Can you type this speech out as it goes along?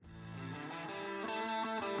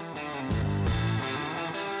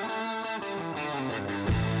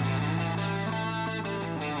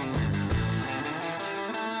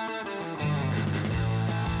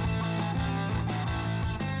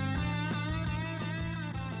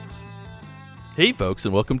Hey folks,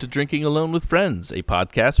 and welcome to Drinking Alone with Friends, a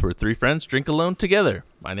podcast where three friends drink alone together.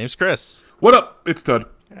 My name's Chris. What up? It's Tud.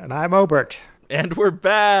 And I'm Obert. And we're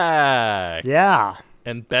back! Yeah.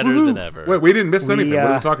 And better than ever. Wait, we didn't miss anything. What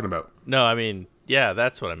are you talking about? No, I mean, yeah,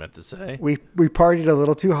 that's what I meant to say. We partied a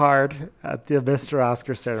little too hard at the Mr.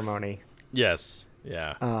 Oscar ceremony. Yes,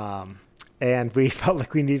 yeah. And we felt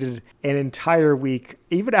like we needed an entire week,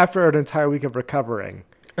 even after an entire week of recovering.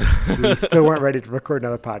 We still weren't ready to record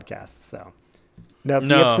another podcast, so... No,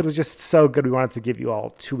 the episode was just so good, we wanted to give you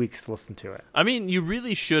all 2 weeks to listen to it. I mean, you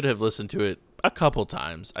really should have listened to it a couple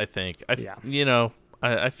times, I think. I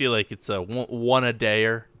feel like it's a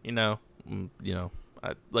one-a-dayer,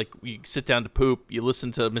 like you sit down to poop, you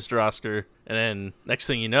listen to Mr. Oscar, and then next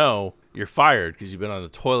thing you know, you're fired because you've been on the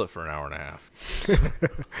toilet for an hour and a half.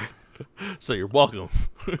 So you're welcome.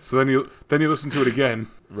 So then you listen to it again,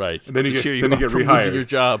 right? And then you get from rehired. Losing your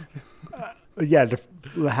job. Yeah, to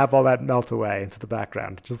have all that melt away into the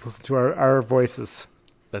background. Just listen to our voices.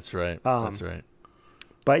 That's right. That's right.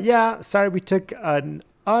 But yeah, sorry we took an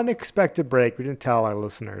unexpected break. We didn't tell our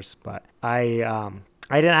listeners, but I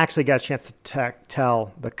didn't actually get a chance to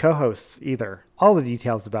tell the co-hosts either all the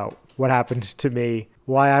details about what happened to me,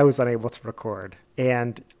 why I was unable to record.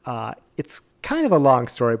 And it's kind of a long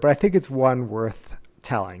story, but I think it's one worth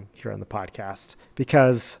telling here on the podcast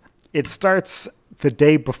because it starts the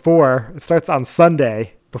day before. It starts on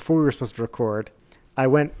Sunday before we were supposed to record. I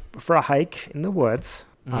went for a hike in the woods.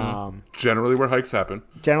 Generally where hikes happen.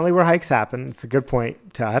 It's a good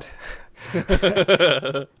point, Todd.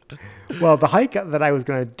 Well, the hike that I was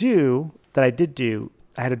going to do, that I did do,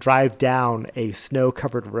 I had to drive down a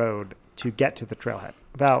snow-covered road to get to the trailhead.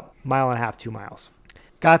 About a mile and a half, 2 miles.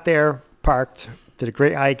 Got there, parked, did a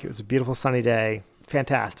great hike. It was a beautiful sunny day.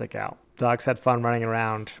 Fantastic out. Dogs had fun running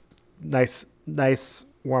around. Nice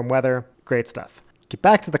warm weather. Great stuff. Get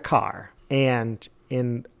back to the car. And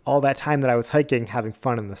in all that time that I was hiking, having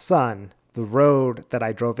fun in the sun, the road that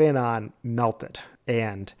I drove in on melted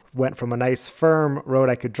and went from a nice firm road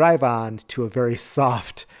I could drive on to a very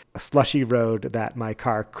soft, slushy road that my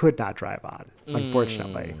car could not drive on,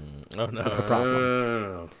 unfortunately. Oh, no. That's the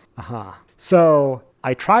problem. So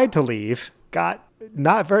I tried to leave, got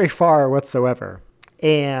not very far whatsoever,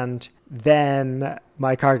 and then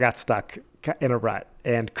my car got stuck in a rut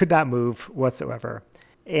and could not move whatsoever.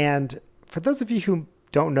 And for those of you who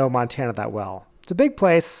don't know Montana that well, it's a big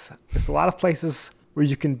place. There's a lot of places where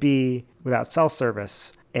you can be without cell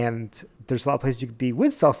service, and there's a lot of places you can be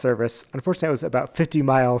with cell service. Unfortunately, I was about 50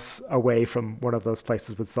 miles away from one of those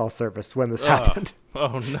places with cell service when this happened.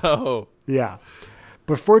 Oh, no. Yeah.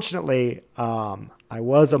 But fortunately, I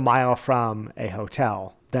was a mile from a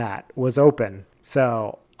hotel that was open.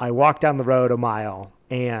 So I walked down the road a mile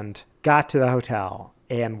and got to the hotel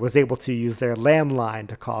and was able to use their landline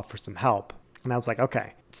to call for some help. And I was like,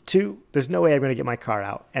 okay, there's no way I'm going to get my car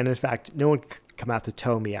out. And in fact, no one could come out to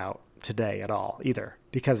tow me out today at all either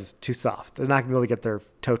because it's too soft. They're not going to be able to get their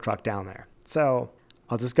tow truck down there. So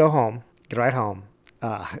I'll just go home, get right home,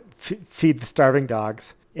 feed the starving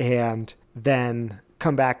dogs, and then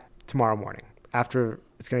come back tomorrow morning. After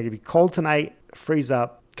it's going to be cold tonight, freeze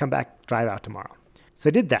up, come back, drive out tomorrow. So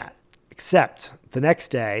I did that, except the next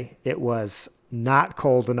day it was not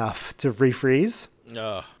cold enough to refreeze.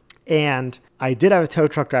 And I did have a tow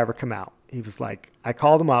truck driver come out. He was like, I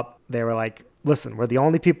called him up. They were like, listen, we're the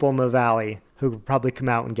only people in the valley who could probably come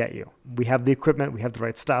out and get you. We have the equipment. We have the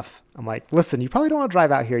right stuff. I'm like, listen, you probably don't want to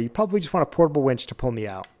drive out here. You probably just want a portable winch to pull me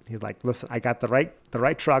out. He's like, listen, I got the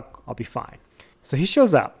right truck. I'll be fine. So he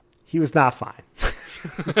shows up. He was not fine.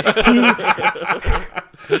 He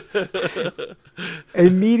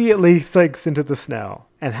immediately sinks into the snow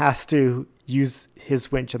and has to use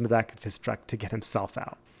his winch on the back of his truck to get himself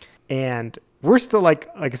out. And we're still like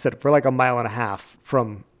I said, we're like a mile and a half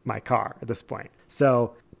from my car at this point.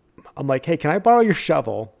 So I'm like, hey, can I borrow your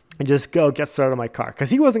shovel and just go get started on my car? Because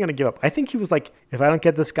he wasn't going to give up. I think he was like, if I don't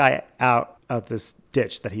get this guy out of this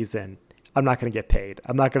ditch that he's in, I'm not going to get paid.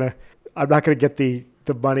 I'm not going to get the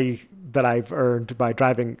money that I've earned by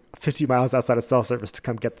driving 50 miles outside of cell service to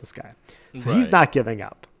come get this guy. So He's not giving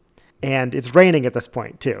up. And it's raining at this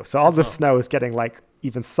point too. So all the snow is getting like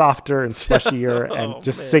even softer and slushier and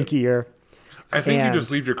just sinkier. I think you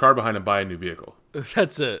just leave your car behind and buy a new vehicle.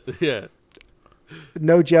 That's it. Yeah.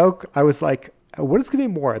 No joke. I was like, what is going to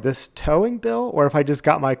be more, this towing bill, or if I just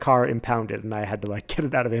got my car impounded and I had to like get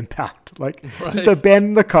it out of impound? Like just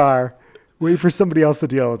abandon the car, wait for somebody else to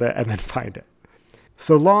deal with it, and then find it.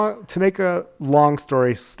 So to make a long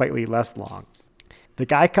story slightly less long, the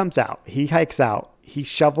guy comes out, he hikes out, he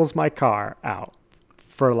shovels my car out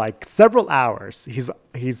for like several hours.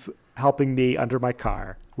 He's helping me under my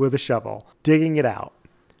car with a shovel, digging it out.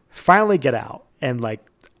 Finally get out, and like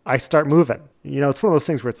I start moving. It's one of those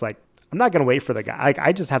things where it's like, I'm not going to wait for the guy.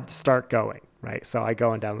 I just have to start going, right? So I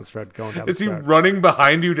going down this road, Is he running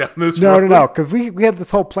behind you down this road? road? No, because we had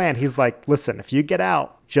this whole plan. He's like, listen, if you get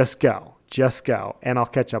out, just go, and I'll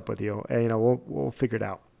catch up with you. And, we'll figure it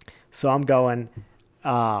out. So I'm going.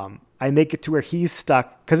 I make it to where he's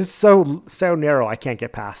stuck because it's so narrow. I can't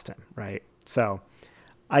get past him, right? So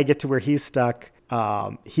I get to where he's stuck.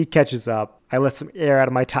 He catches up. I let some air out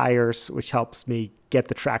of my tires, which helps me get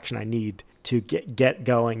the traction I need to get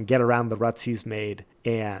going, get around the ruts he's made,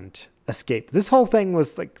 and escape. This whole thing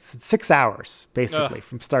was like 6 hours, basically,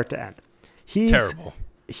 from start to end. Terrible.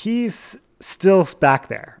 He's still back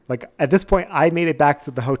there. Like at this point, I made it back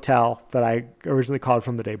to the hotel that I originally called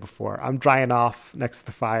from the day before. I'm drying off next to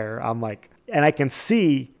the fire. I'm like, and I can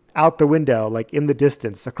see out the window, like in the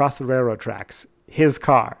distance across the railroad tracks, his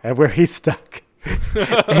car and where he's stuck.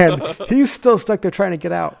 And he's still stuck there trying to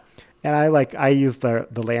get out. And I used the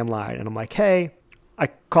landline, and I'm like, hey, I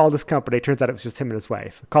called this company. It turns out it was just him and his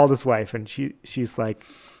wife. I called his wife, and she's like,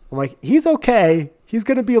 I'm like, he's okay. He's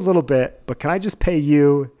going to be a little bit, but can I just pay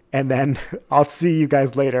you? And then I'll see you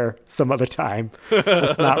guys later some other time.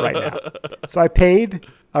 It's not right now. So I paid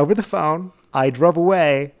over the phone. I drove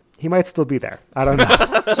away. He might still be there. I don't know.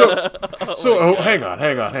 Hang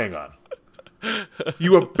on.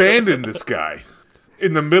 You abandoned this guy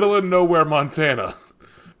in the middle of nowhere, Montana.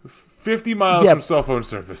 50 miles from cell phone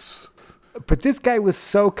service. But this guy was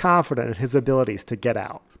so confident in his abilities to get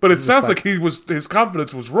out. But it sounds like his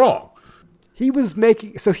confidence was wrong. He was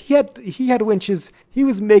making, so he had winches. He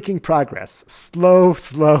was making progress. Slow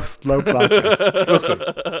progress. Listen,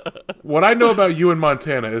 what I know about you in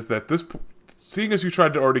Montana is that seeing as you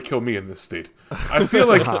tried to already kill me in this state, I feel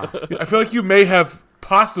like you may have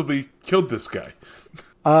possibly killed this guy.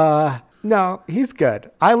 No, he's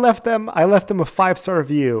good. I left them a 5-star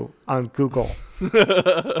review on Google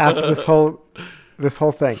after this whole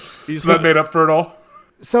thing. So that made up for it all?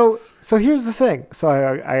 So here's the thing. So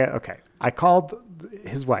I called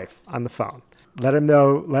his wife on the phone. Let her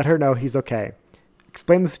know he's okay.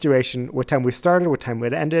 Explain the situation, what time we started, what time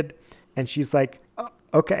it ended, and she's like,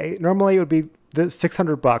 okay, normally it would be the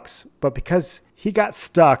 $600, but because he got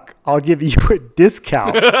stuck, I'll give you a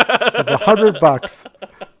discount of $100.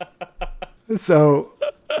 So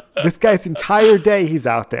this guy's entire day he's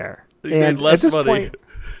out there. He made less money.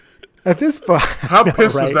 At this point, how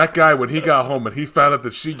pissed was that guy when he got home and he found out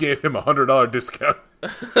that she gave him $100 discount?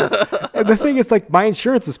 And the thing is, like, my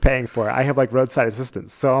insurance is paying for it. I have like roadside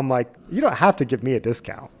assistance, so I'm like, you don't have to give me a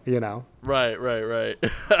discount, Right.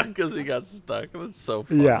 Because he got stuck. That's so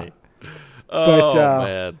funny. Yeah.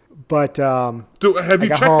 Man. But have you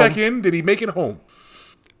checked back in? Did he make it home?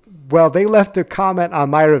 Well, they left a comment on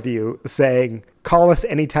my review saying, call us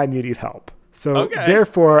anytime you need help. So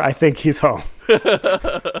therefore, I think he's home. Because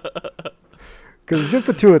it's just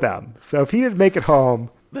the two of them. So if he didn't make it home,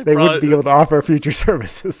 they wouldn't be able to offer future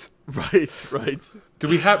services. Right. Can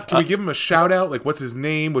we give him a shout out? Like, what's his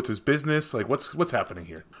name? What's his business? Like, what's happening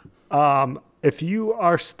here? If you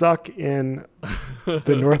are stuck in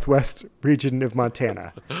the northwest region of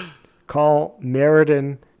Montana, call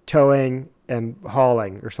Meriden Towing and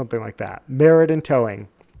Hauling or something like that. Meriden Towing.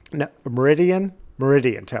 No, Meridian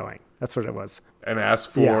Towing. That's what it was. And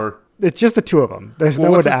ask for... Yeah. It's just the two of them. There's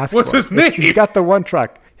no one to ask for. What's his name? He's got the one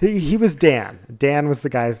truck. He was Dan. Dan was the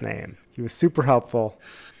guy's name. He was super helpful.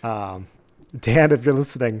 Dan, if you're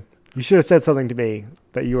listening, you should have said something to me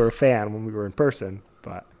that you were a fan when we were in person.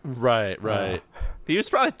 But Right. He was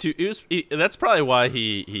probably that's probably why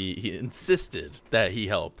he insisted that he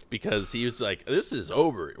helped, because he was like, this is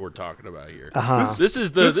over. We're talking about here. This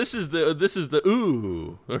is the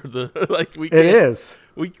ooh, or the like. We can't, it is.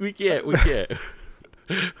 We can't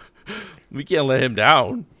we can't let him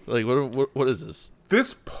down. Like what is this?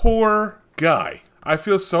 This poor guy. I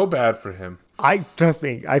feel so bad for him. Trust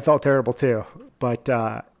me, I felt terrible too. But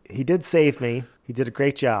he did save me. He did a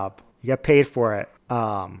great job. He got paid for it.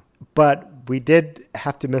 But we did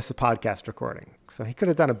have to miss a podcast recording. So he could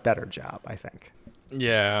have done a better job, I think.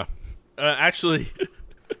 Yeah. Actually,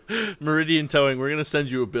 Meridian Towing, we're going to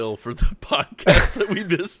send you a bill for the podcast that we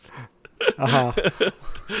missed.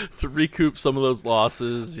 To recoup some of those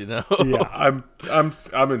losses, Yeah. I'm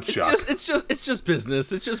in shock. It's just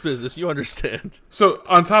business. It's just business. You understand. So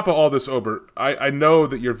on top of all this, Ober, I know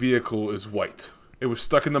that your vehicle is white. It was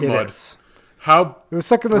stuck in the mud. Is. It was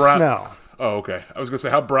stuck in the snow. Oh, okay. I was gonna say,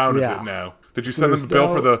 how brown is it now? Did you send them the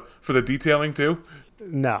bill for the detailing too?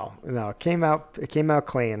 No. It came out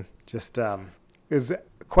clean. Just it was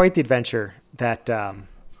quite the adventure that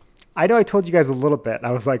I know I told you guys a little bit.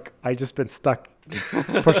 I was like, I just been stuck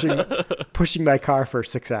pushing my car for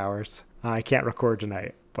 6 hours. I can't record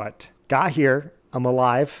tonight, but got here. I'm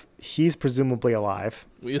alive. He's presumably alive.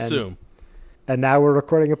 We assume. And now we're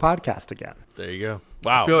recording a podcast again. There you go.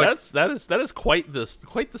 Wow, that is quite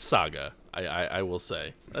the saga. I will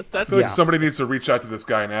say. I feel like somebody needs to reach out to this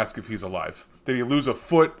guy and ask if he's alive. Did he lose a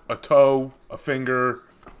foot, a toe, a finger?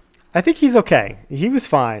 I think he's okay. He was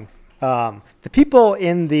fine. The people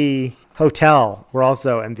in the hotel were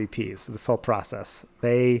also MVPs this whole process.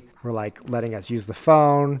 They were like letting us use the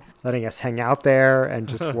phone, letting us hang out there and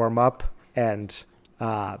just warm up. And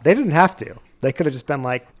they didn't have to. They could have just been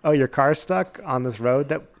like, oh, your car's stuck on this road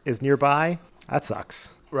that is nearby. That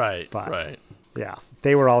sucks. Right, but, right. Yeah,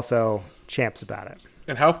 they were also champs about it.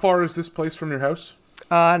 And how far is this place from your house?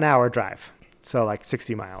 An hour drive. So like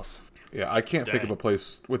 60 miles. Yeah, I can't think of a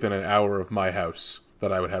place within an hour of my house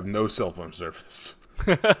that I would have no cell phone service.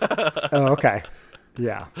 Oh, okay.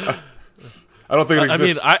 Yeah. I don't think it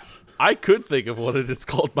exists. I mean, I could think of one, and it's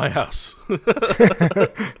called my house.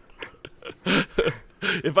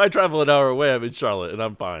 If I travel an hour away, I'm in Charlotte, and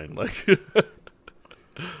I'm fine. Like,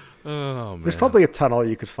 oh man, there's probably a tunnel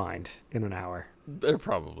you could find in an hour. There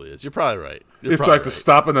probably is. You're probably right. It's like to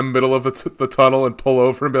stop in the middle of the tunnel and pull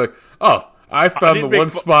over and be like, "Oh, I found the one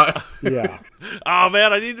spot." Yeah. Oh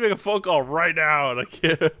man, I need to make a phone call right now, and I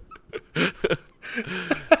can't.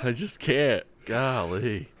 I just can't.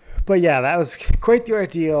 Golly. But yeah, that was quite the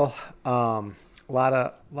ordeal. A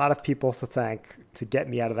lot of people to thank to get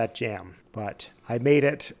me out of that jam. But I made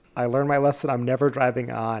it. I learned my lesson. I'm never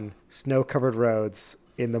driving on snow-covered roads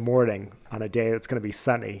in the morning on a day that's going to be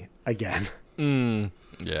sunny again.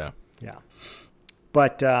 Yeah. Yeah.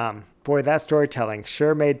 But boy, that storytelling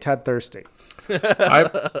sure made Ted thirsty.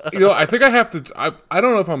 I think I have to. I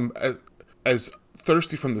don't know if I'm as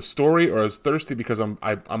thirsty from the story or as thirsty because I'm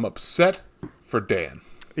upset for Dan.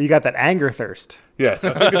 You got that anger thirst. Yes,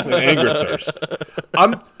 I think it's an anger thirst.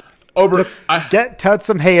 Get Ted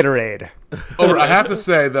some haterade. I have to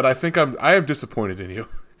say that I am disappointed in you.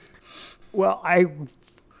 Well,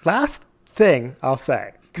 last thing I'll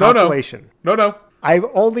say. Consolation. No. I've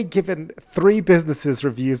only given 3 businesses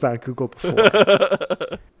reviews on Google before.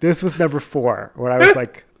 This was number 4, where I was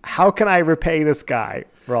like, how can I repay this guy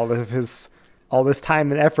for all this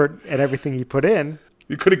time and effort and everything he put in?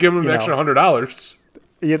 You could have given him an extra $100.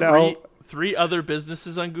 You know, 3 other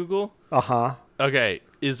businesses on Google? Uh-huh. Okay.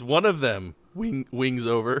 Is one of them Wings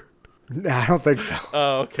Over? I don't think so.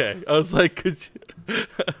 Oh, okay. I was like, could you...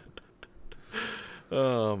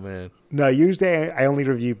 Oh, man. No, usually I only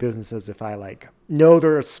review businesses if I know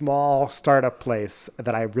they're a small startup place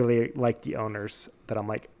that I really like the owners, that I'm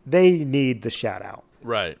like, they need the shout out.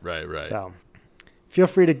 Right. So feel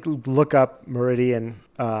free to look up Meridian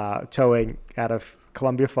Towing out of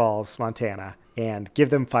Columbia Falls, Montana, and give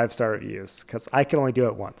them 5-star reviews, because I can only do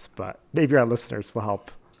it once, but maybe our listeners will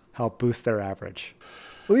help boost their average.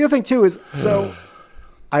 Well, the other thing too is, so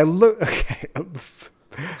I looked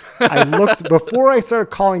before I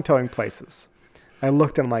started calling towing places. I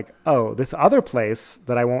looked and I'm like, oh, this other place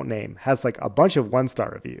that I won't name has like a bunch of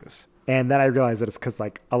 1-star reviews. And then I realized that it's because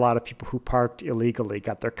like a lot of people who parked illegally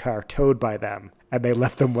got their car towed by them and they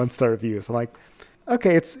left them 1-star reviews. I'm like,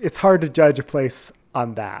 okay, it's hard to judge a place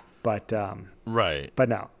on that, but right. But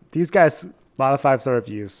no, these guys, a lot of 5-star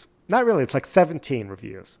reviews. Not really. It's like 17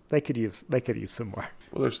 reviews. They could use some more.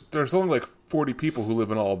 Well, there's only like 40 people who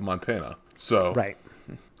live in all of Montana, so right.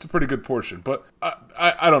 It's a pretty good portion. But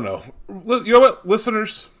I don't know. You know what,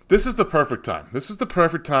 listeners? This is the perfect time. This is the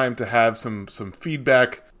perfect time to have some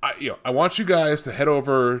feedback. I want you guys to head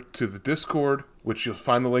over to the Discord, which you'll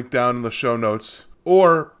find the link down in the show notes,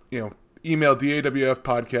 or email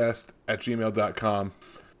dawfpodcast@gmail.com.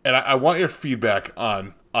 And I want your feedback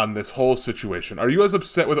on this whole situation. Are you as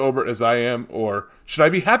upset with Obert as I am, or should I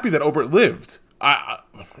be happy that Obert lived?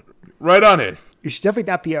 Right on in. You should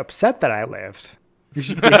definitely not be upset that I lived. You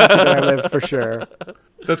should be happy that I lived for sure.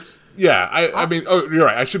 I mean, you're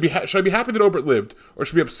right. Should I be happy that Obert lived, or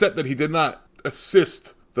should I be upset that he did not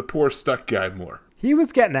assist the poor stuck guy more? He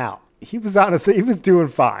was getting out. He was doing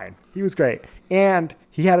fine. He was great. And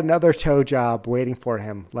he had another tow job waiting for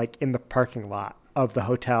him, like in the parking lot of the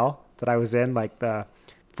hotel that I was in. Like the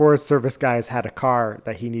Forest Service guys had a car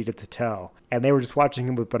that he needed to tow, and they were just watching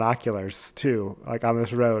him with binoculars too, like on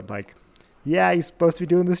this road. Like, yeah, he's supposed to be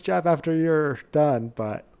doing this job after you're done,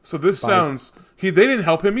 but... So this sounds... They didn't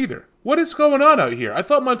help him either. What is going on out here? I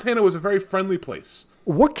thought Montana was a very friendly place.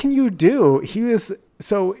 What can you do?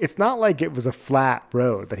 So it's not like it was a flat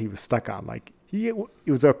road that he was stuck on. Like, it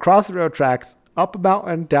was across the road tracks, up a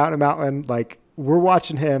mountain, down a mountain. Like, we're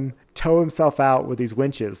watching him tow himself out with these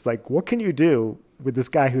winches. Like, what can you do with this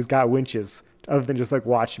guy who's got winches other than just like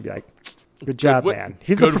watch and be like, good job, man.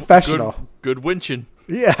 He's a professional. Good winching.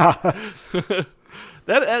 Yeah.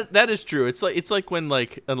 That is true. It's like when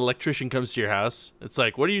like an electrician comes to your house. It's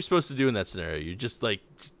like, what are you supposed to do in that scenario? You just let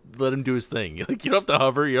him do his thing. Like, you don't have to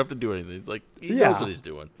hover. You don't have to do anything. It's like, he knows what he's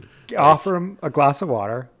doing. Offer him a glass of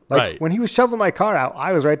water. Like when he was shoveling my car out,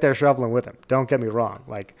 I was right there shoveling with him. Don't get me wrong.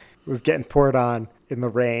 Like, it was getting poured on in the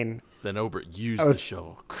rain. Then Obert used the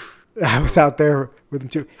shovel. I was out there with him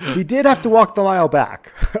too. He did have to walk the mile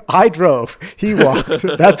back. I drove. He walked.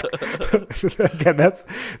 That's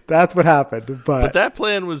what happened. But that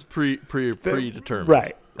plan was predetermined.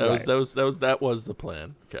 Right. That was the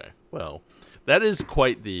plan. Okay. Well, that is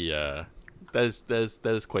quite the that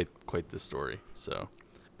is quite the story. So,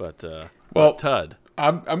 but Tud,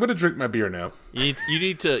 I'm gonna drink my beer now. You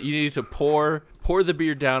need to pour the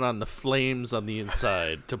beer down on the flames on the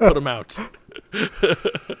inside to put them out.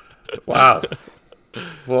 Wow.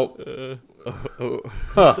 Well,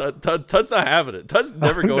 Tud's not having it. Tud's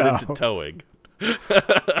never going into towing.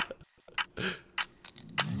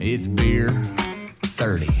 It's beer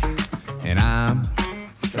 30, and I'm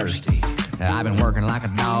thirsty. I've been working like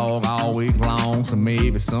a dog all week long, so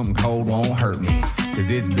maybe something cold won't hurt me. 'Cause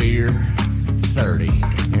it's beer 30,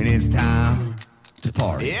 and it's time to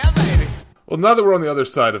party. Yeah, baby. Well, now that we're on the other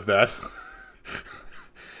side of that,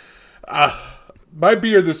 my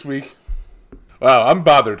beer this week. Wow, I'm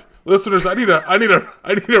bothered, listeners. I need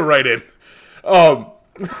to write in.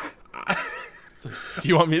 Do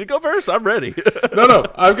you want me to go first? I'm ready.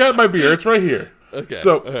 No, I've got my beer. It's right here. Okay.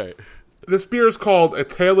 So, all right. This beer is called A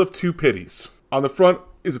Tale of Two Pities. On the front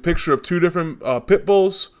is a picture of two different pit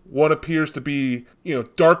bulls. One appears to be,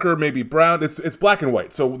 darker, maybe brown. It's black and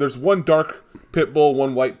white. So there's one dark pit bull,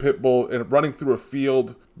 one white pit bull, and running through a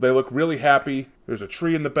field. They look really happy. There's a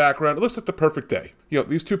tree in the background. It looks like the perfect day.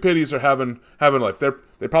 These two pities are having life.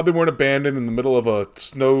 They probably weren't abandoned in the middle of a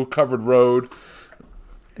snow-covered road.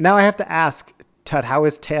 Now I have to ask, Tud, how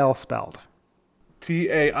is tail spelled?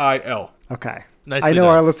 Tail. Okay. Nicely I know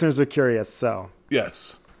done. our listeners are curious, so.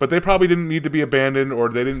 Yes. But they probably didn't need to be abandoned, or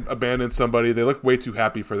they didn't abandon somebody. They look way too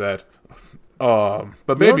happy for that.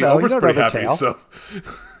 But maybe Obert's pretty happy.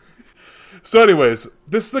 So anyways,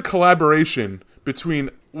 this is a collaboration between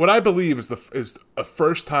what I believe is a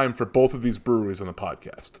first time for both of these breweries on the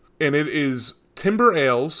podcast. And it is Timber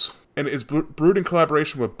Ales, and it is brewed in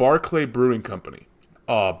collaboration with Barclay Brewing Company.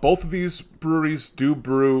 Both of these breweries do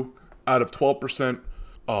brew out of 12%.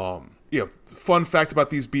 Fun fact about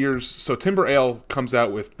these beers. So Timber Ale comes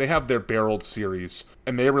out they have their barreled series,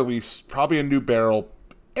 and they release probably a new barrel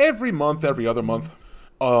every other month.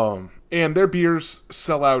 And their beers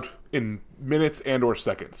sell out in minutes and or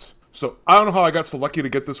seconds. So I don't know how I got so lucky to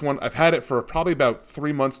get this one. I've had it for probably about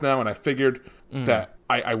 3 months now, and I figured that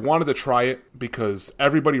I wanted to try it because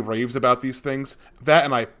everybody raves about these things. That,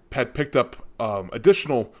 and I had picked up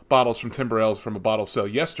additional bottles from Timber Ales from a bottle sale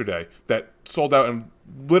yesterday that sold out in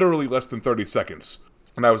literally less than 30 seconds.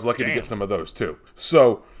 And I was lucky to get some of those too.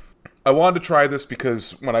 So I wanted to try this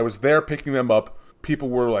because when I was there picking them up, people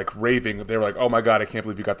were like raving. They were like, "Oh my God, I can't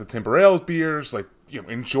believe you got the Timber Ales beers. Like,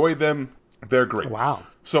 enjoy them. They're great." Wow.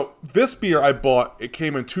 So this beer I bought, it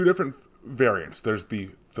came in two different variants. There's the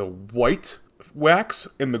white wax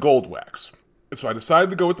and the gold wax. And so I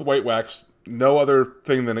decided to go with the white wax. No other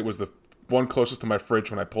thing than it was the one closest to my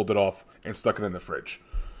fridge when I pulled it off and stuck it in the fridge.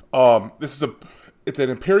 It's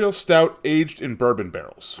an Imperial Stout aged in bourbon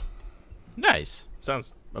barrels. Nice.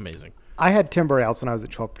 Sounds amazing. I had Timber Ales when I was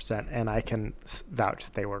at 12%, and I can vouch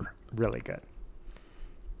that they were really good.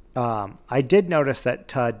 I did notice that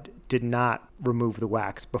Tud did not remove the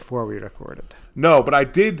wax before we recorded. No, but I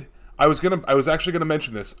did. I was actually gonna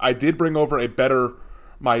mention this. I did bring over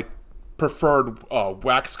my preferred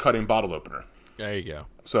wax cutting bottle opener. There you go.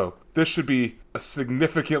 So this should be a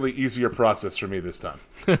significantly easier process for me this time.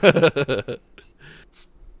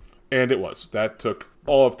 And it was. That took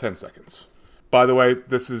all of 10 seconds. By the way,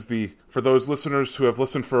 this is for those listeners who have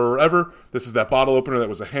listened forever, this is that bottle opener that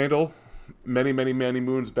was a handle many, many, many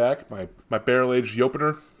moons back. My barrel-aged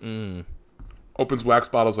opener. Opens wax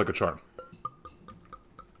bottles like a charm.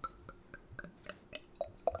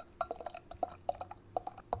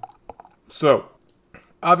 So,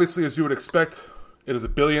 obviously, as you would expect, it is a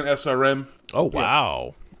billion SRM. Oh,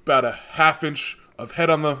 wow. About a half inch of head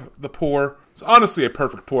on the pour. It's honestly a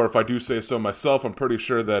perfect pour, if I do say so myself. I'm pretty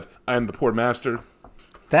sure that I am the pour master.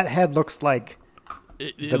 That head looks like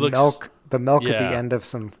the milk at the end of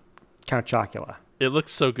some Count Chocula. It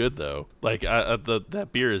looks so good, though. Like that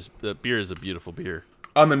beer is a beautiful beer.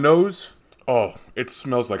 On the nose, Oh, it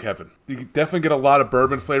smells like heaven. You can definitely get a lot of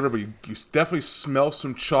bourbon flavor, but you definitely smell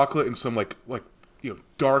some chocolate and some like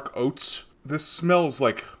dark oats. This smells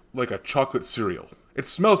like a chocolate cereal. It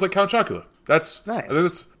smells like Count Chocula. That's nice. I think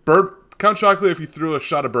it's Count Chocula if you threw a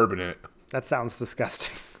shot of bourbon in it. That sounds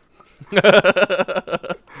disgusting.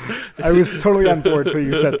 I was totally on board till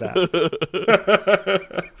you said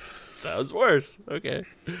that. Sounds worse. Okay.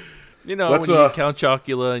 You know, when you eat Count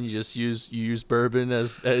Chocula and you use bourbon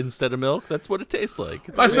as instead of milk, that's what it tastes like.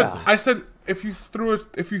 I said if you threw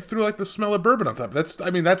like the smell of bourbon on top.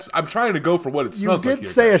 I'm trying to go for what it smells like. You did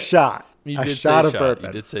say a shot. You did shot say of bourbon.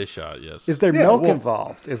 You did say shot. Yes. Is there milk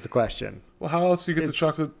involved? Is the question. Well, how else do you get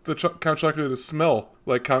Count Chocula to smell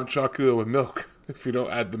like Count Chocula with milk if you don't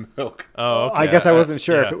add the milk? Oh, okay. I guess I wasn't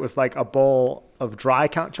sure if it was like a bowl of dry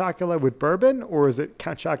Count Chocula with bourbon, or is it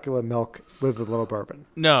Count Chocula milk with a little bourbon?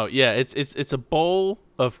 No, yeah, it's a bowl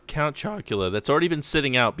of Count Chocula that's already been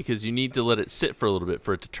sitting out because you need to let it sit for a little bit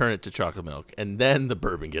for it to turn it to chocolate milk, and then the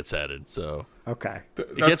bourbon gets added. So okay,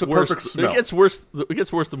 that's the perfect smell. It gets worse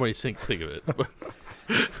the more you think of it.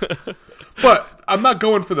 But I'm not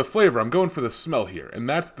going for the flavor. I'm going for the smell here, and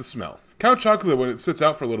that's the smell. Count Chocula, when it sits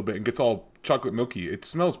out for a little bit and gets all chocolate milky, it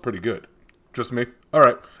smells pretty good. Just me? All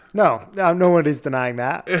right. No one is denying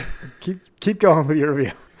that. keep going with your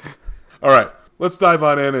review. All right. Let's dive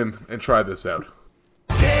on in and try this out.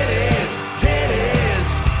 Titties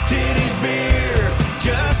beer.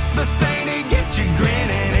 Just the thing to get you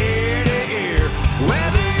grinning ear to ear.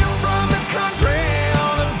 Whether you're from the country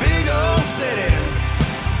or the big old city,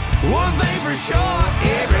 one thing for sure,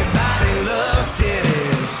 everybody loves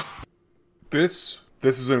titties. This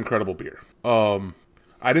is an incredible beer.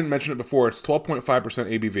 I didn't mention it before. It's 12.5%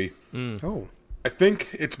 ABV. Oh. I think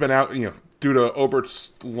it's been out, due to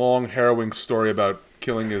Obert's long, harrowing story about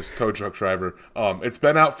killing his tow truck driver. It's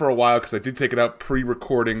been out for a while because I did take it out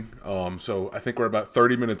pre-recording. So I think we're about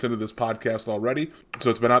 30 minutes into this podcast already. So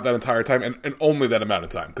it's been out that entire time, and only that amount of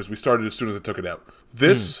time because we started as soon as I took it out.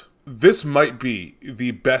 This might be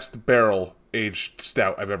the best barrel-aged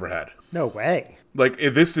stout I've ever had. No way. Like,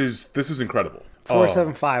 this is incredible.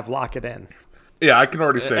 475, lock it in. Yeah, I can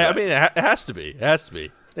already say that. I mean, it has to be. It has to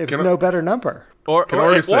be. It's no better number. Or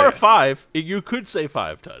say 5. You could say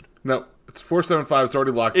 5, Tud. No, it's 475. It's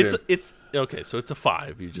already locked in. It's okay. So it's a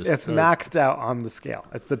 5. It's maxed out on the scale.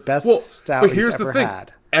 It's the best stout but here's he's ever the thing.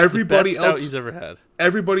 had. Everybody stout else he's ever had.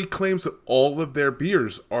 Everybody claims that all of their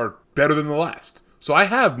beers are better than the last. So I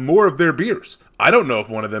have more of their beers. I don't know if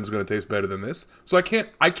one of them is going to taste better than this. So I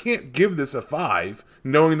can't give this a 5,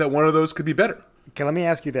 knowing that one of those could be better. Okay, let me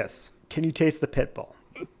ask you this: can you taste the pit bull?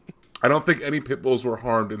 I don't think any pit bulls were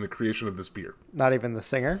harmed in the creation of this beer. Not even the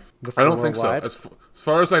singer? I don't think so. As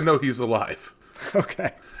far as I know, he's alive.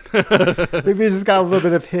 Okay. Maybe it's just got a little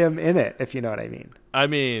bit of him in it, if you know what I mean. I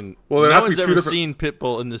mean, well, no one's ever seen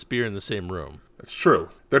Pitbull and this beer in the same room. That's true.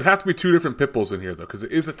 There'd have to be 2 different pit bulls in here, though, because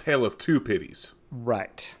it is a tale of 2 pitties.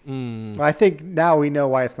 Right. Well, I think now we know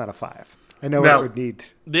why it's not a 5. I know what it would need.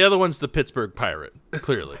 The other one's the Pittsburgh Pirate,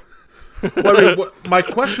 clearly. Well, I mean, my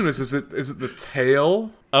question is it the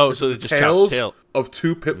tail? Oh, so they just chopped the tail of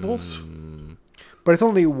 2 pit bulls? But it's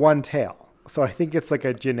only one tail. So I think it's like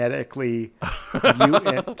a genetically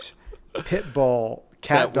mutant pit bull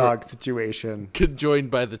cat dog situation.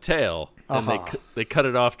 Conjoined by the tail. And they cut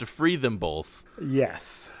it off to free them both.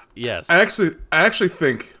 Yes. Yes. I actually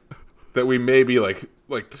think that we may be like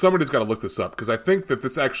somebody's got to look this up, because I think that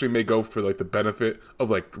this actually may go for like the benefit of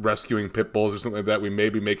like rescuing pit bulls or something like that. We may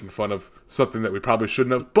be making fun of something that we probably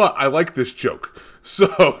shouldn't have, but I like this joke.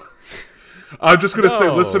 So I'm just going to say,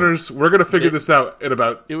 listeners, we're going to figure this out in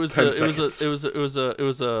about 10 seconds. It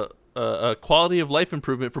was a quality of life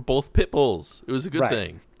improvement for both pit bulls. It was a good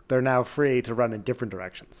thing. They're now free to run in different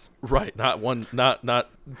directions. Right, not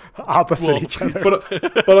opposite each other.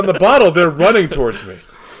 But on the bottle, they're running towards me.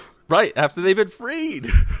 Right, after they've been freed.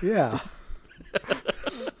 Yeah.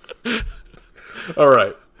 All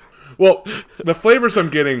right. Well, the flavors I'm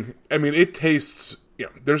getting, I mean, it tastes,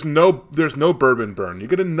 there's no bourbon burn. You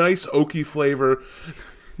get a nice oaky flavor.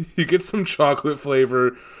 You get some chocolate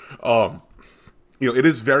flavor. It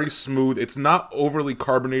is very smooth. It's not overly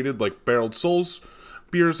carbonated like Barreled Souls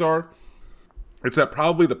beers are. It's at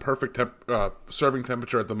probably the perfect serving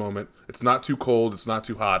temperature at the moment. It's not too cold. It's not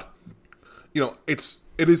too hot.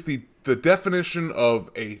 It is the definition of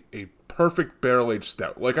a perfect barrel-aged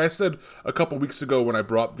stout. Like I said a couple weeks ago when I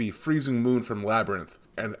brought the Freezing Moon from Labyrinth,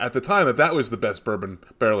 and at the time that was the best bourbon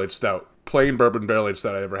barrel-aged stout, plain bourbon barrel-aged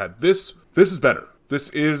stout I ever had. This is better. This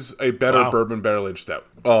is a better bourbon barrel-aged stout.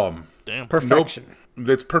 Damn. Perfection.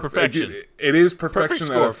 It's perfection. It is perfection.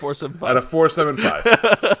 Perfect score, 4.75. At a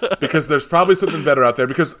 4.75. Because there's probably something better out there.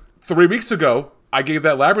 Because 3 weeks ago, I gave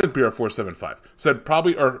that Labyrinth beer a 4.75. Said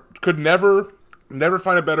probably, or could never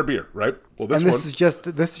find a better beer, right? Well, this and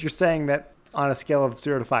one. You're saying that on a scale of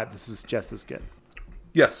 0 to 5, this is just as good.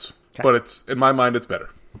 Yes, Okay. but it's in my mind, it's better.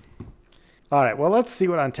 All right, well, let's see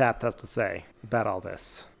what Untapped has to say about all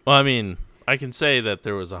this. Well, I mean, I can say that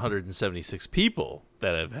there was 176 people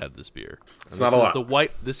that have had this beer. It's not a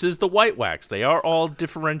lot. This is the white wax. They are all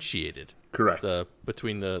differentiated. Correct.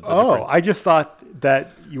 Between the Oh, difference. I just thought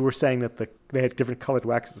that you were saying that they had different colored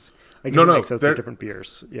waxes. I guess No, it no, makes sense they're they're- different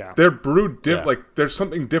beers. Yeah. They're brewed Yeah. like there's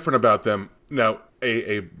something different about them. Now,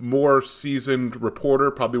 a more seasoned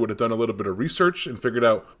reporter probably would have done a little bit of research and figured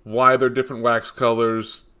out why they're different wax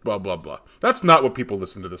colors, blah blah blah. That's not what people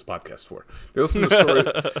listen to this podcast for. They listen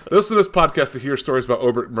to they listen to this podcast to hear stories about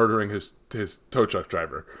Obert murdering his tow truck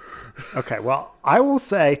driver. Okay, well, I will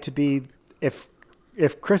say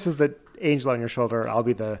if Chris is the angel on your shoulder, I'll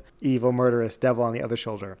be the evil, murderous devil on the other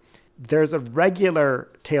shoulder. There's a regular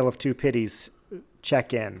Tale of Two Pities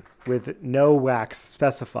check-in with no wax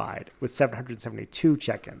specified, with 772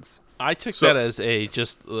 check-ins. I took So- that as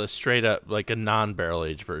just a straight up like a non-barrel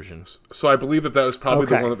age version. So I believe that was probably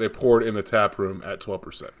the Okay. one that they poured in the tap room at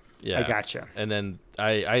 12%. Yeah, I gotcha. And then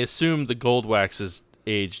I assume the gold wax is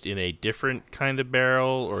aged in a different kind of barrel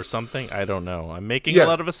or something. I don't know. I'm making Yeah. a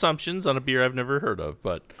lot of assumptions on a beer I've never heard of,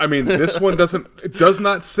 but I mean, this one it does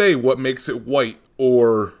not say what makes it white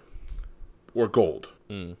or gold.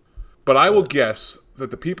 But I will guess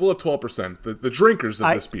that the people of 12%, the drinkers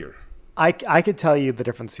of this beer. I could tell you the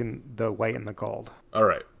difference between the white and the gold. All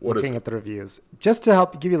right, what is Looking it? at the reviews. Just to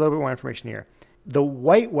help give you a little bit more information here. The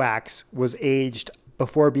white wax was aged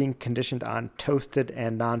before being conditioned on toasted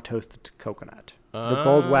and non-toasted coconut. The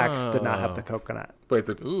gold wax did not have the coconut. Wait,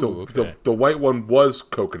 okay. the white one was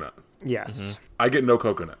coconut. Yes. I get no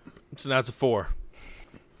coconut. so now it's a 4.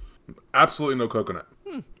 Absolutely no coconut.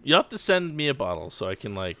 You have to send me a bottle so I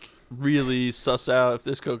can like really suss out if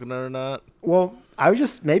there's coconut or not. Well,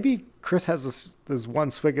 maybe Chris has this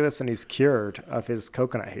one swig of this and he's cured of his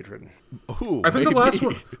coconut hatred. Ooh, I think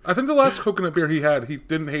maybe. the last coconut beer he had, he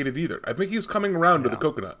didn't hate it either. I think he's coming around to the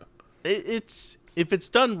coconut. It's if it's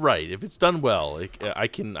done right, if it's done well, I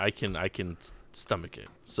can stomach it.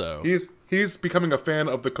 So He's becoming a fan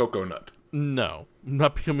of the coconut. no, I'm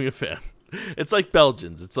not becoming a fan. It's like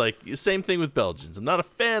Belgians. It's like the same thing with Belgians. I'm not a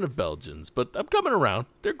fan of Belgians, but I'm coming around.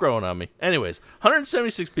 They're growing on me. Anyways,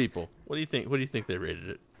 176 people. What do you think? What do you think they rated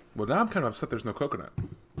it? Well, now I'm kind of upset there's no coconut.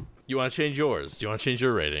 You want to change yours? Do you want to change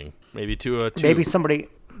your rating? Maybe to a 2. Maybe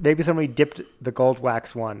somebody dipped the gold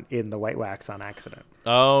wax one in the white wax on accident.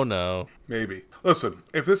 Oh no. Maybe. Listen,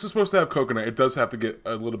 if this is supposed to have coconut, it does have to get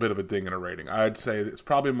a little bit of a ding in a rating. I'd say it's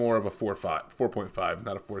probably more of a 4.5,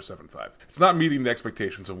 not a 4.75. It's not meeting the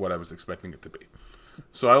expectations of what I was expecting it to be.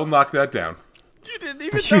 So I will knock that down. You didn't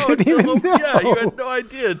even You know didn't until even know. yeah, you had no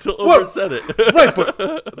idea until What? Ober said it. Right,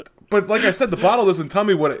 but like I said, the bottle doesn't tell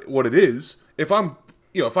me what it is. If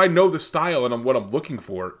I know the style and what I'm looking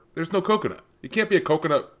for, there's no coconut. You can't be a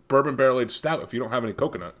coconut bourbon barrel aged stout if you don't have any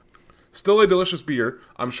coconut. Still a delicious beer.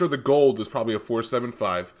 I'm sure the gold is probably a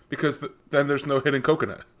 4.75 because then there's no hidden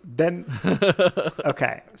coconut. Then,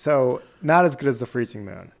 okay, so not as good as the Freezing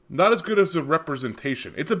Moon. Not as good as a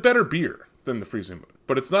representation. It's a better beer than the Freezing Moon,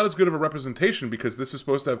 but it's not as good of a representation because this is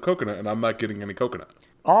supposed to have coconut and I'm not getting any coconut.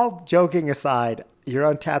 All joking aside, your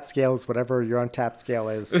Untapped scale is whatever your Untapped scale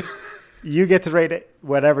is. You get to rate it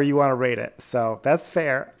whatever you want to rate it. So that's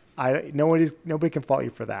fair. Nobody can fault you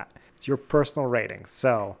for that. It's your personal rating.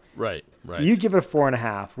 So Right. you give it a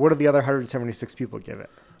 4.5. What do the other 176 people give it?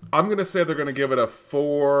 I'm going to say they're going to give it a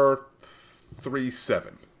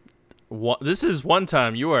 4.37. This is one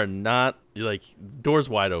time you are not like doors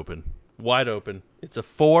wide open. Wide open. It's a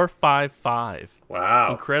 4.55.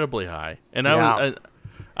 Wow. Incredibly high. And Yeah.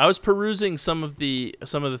 I was perusing some of the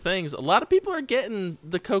things. A lot of people are getting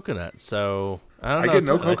the coconut, so I don't know. I get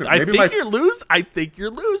no coconut. I Maybe think my- you're losing. I think you're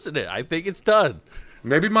losing it. I think it's done.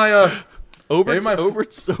 Maybe my Obert's my-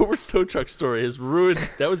 tow truck story has ruined.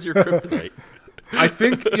 That was your kryptonite. I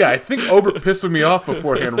think Obert pissing me off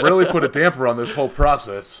beforehand really put a damper on this whole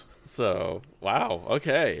process. So wow,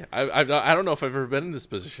 okay. I don't know if I've ever been in this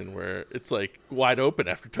position where it's like wide open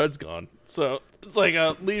after Tud's gone. So it's like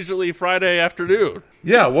a leisurely Friday afternoon.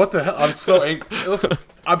 Yeah, what the hell? I'm so angry. Listen,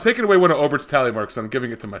 I'm taking away one of Obert's tally marks and I'm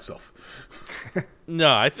giving it to myself.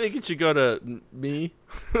 No, I think it should go to me.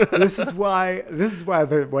 This is why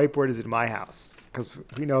the whiteboard is in my house, because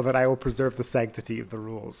we know that I will preserve the sanctity of the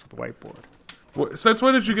rules of the whiteboard. Since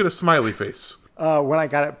when did you get a smiley face? When I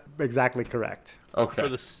got it exactly correct Okay. For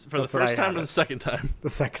the That's what first I time have or it. the second time? the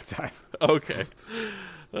second time. Okay.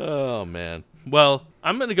 Oh man. Well,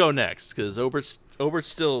 I'm gonna go next because Obert's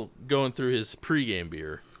still going through his pregame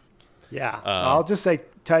beer. Yeah, I'll just say,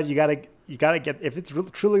 Ted, you gotta get, if it's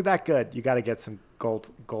truly that good, you gotta get some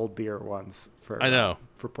gold beer ones for. I know.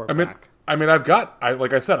 For Portback. I mean,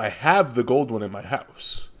 like I said, I have the gold one in my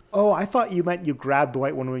house. Oh, I thought you meant you grabbed the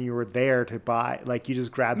white one when you were there to buy. Like you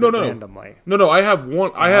just grabbed it randomly. No. I have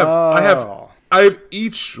one. I have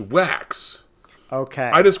each wax.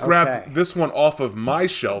 Okay. I just grabbed this one off of my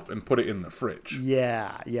shelf and put it in the fridge.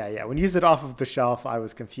 Yeah. When you used it off of the shelf, I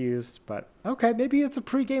was confused. But okay, maybe it's a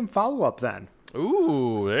pregame follow-up then.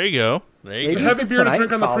 Ooh, there you go. It's a heavy beer to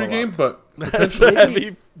drink on the pregame, but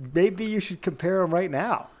maybe you should compare them right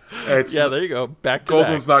now. There you go. Back to gold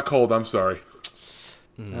back. one's not cold. I'm sorry.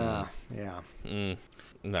 Yeah.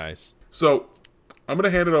 Nice. So I'm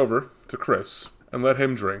gonna hand it over to Chris and let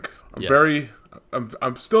him drink.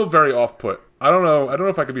 I'm still very off put. I don't know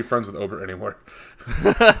if I could be friends with Obert anymore.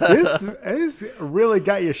 This really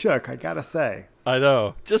got you shook, I gotta say. I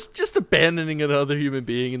know. Just abandoning another human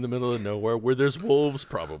being in the middle of nowhere where there's wolves,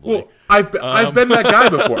 probably. Well, I've been that guy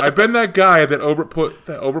before. I've been that guy that Obert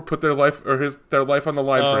put their life on the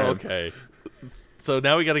line for him. Okay. So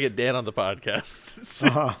now we got to get Dan on the podcast.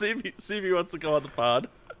 See if he wants to go on the pod.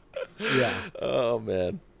 Yeah. Oh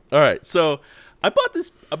man. All right. So I bought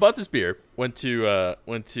this beer. Went to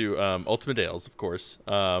Ultimate Ales, of course.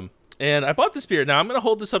 And I bought this beer. Now I'm going to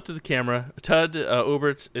hold this up to the camera. Tud,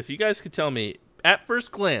 Obert, if you guys could tell me at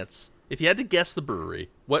first glance, if you had to guess the brewery,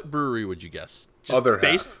 what brewery would you guess? Other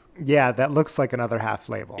half. Yeah, that looks like another half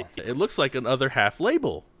label. It looks like an other half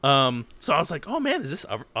label. So I was like, oh man, is this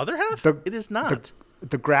other half? It is not.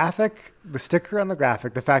 The graphic, the sticker on the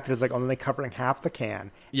graphic, the fact that it's like only covering half the can.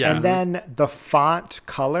 Yeah. And then the font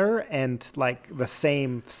color and like the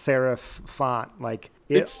same serif font, like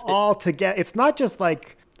it's not just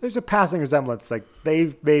like there's a passing resemblance. Like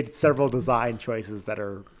they've made several design choices that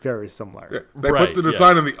are very similar. Yeah, they put the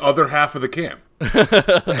design on the other half of the can.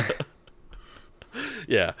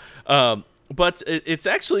 Yeah. But it's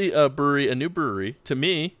actually a new brewery to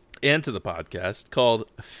me and to the podcast called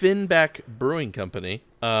Finback Brewing Company.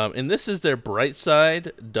 And this is their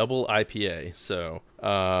Brightside Double IPA. So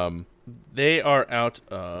they are out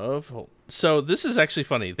of... So this is actually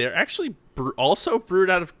funny. They're actually also brewed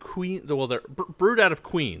out of Queens. Well, they're brewed out of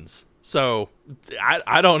Queens. So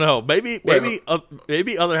I don't know. Maybe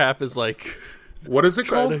other half is like... What is it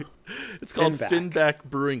called? It's called Finback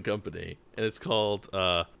Brewing Company, and it's called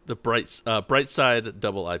the Brightside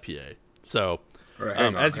Double IPA. So,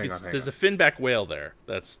 right, as you can see, there's a Finback whale there.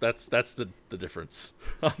 That's the difference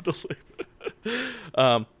on the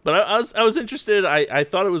label. But I was interested. I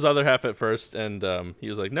thought it was other half at first, and he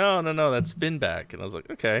was like, no, that's Finback, and I was like,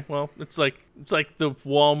 okay, well, it's like the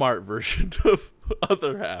Walmart version of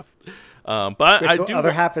other half. But Wait, so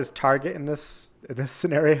other half is Target in this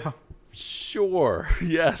scenario. Sure.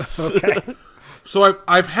 Yes. Okay. So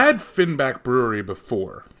I've had Finback Brewery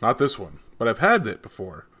before, not this one, but I've had it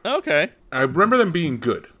before. Okay. I remember them being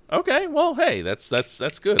good. Okay. Well, hey, that's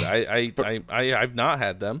good. I've not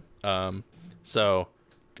had them. So,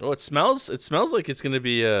 it smells like it's gonna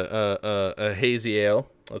be a hazy ale.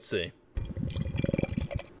 Let's see.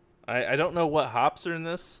 I don't know what hops are in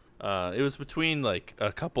this. It was between like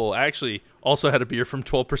a couple. I actually also had a beer from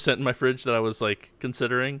 12% in my fridge that I was like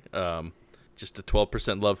considering. Just a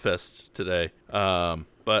 12% love fest today.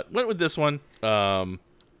 But went with this one.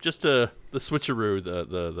 Just the switcheroo,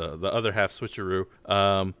 the other half switcheroo.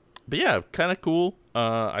 But yeah, kind of cool.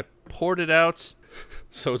 I poured it out,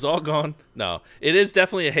 so it's all gone. No, it is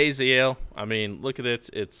definitely a hazy ale. I mean, look at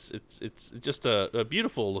it. It's just a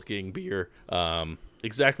beautiful looking beer.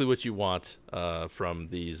 Exactly what you want from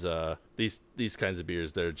these kinds of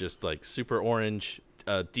beers. They're just like super orange,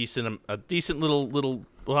 a decent little.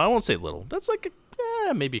 Well, I won't say little. That's like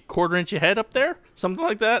maybe a quarter inch ahead up there, something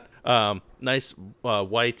like that. Nice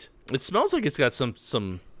white. It smells like it's got some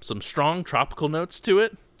strong tropical notes to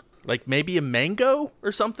it, like maybe a mango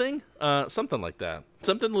or something, something like that.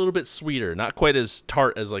 Something a little bit sweeter, not quite as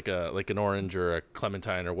tart as like an orange or a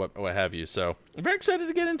clementine or what have you. So I'm very excited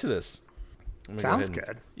to get into this. Sounds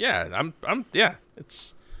good. Yeah, I'm. Yeah,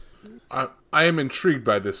 it's. I am intrigued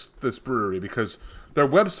by this brewery because their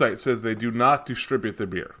website says they do not distribute their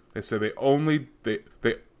beer. They say they only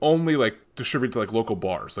like distribute to like local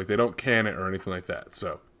bars. Like they don't can it or anything like that.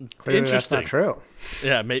 So clearly interesting. That's not true.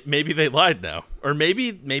 Yeah, maybe they lied now, or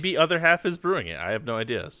maybe other half is brewing it. I have no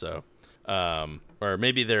idea. So, or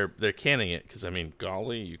maybe they're canning it because I mean,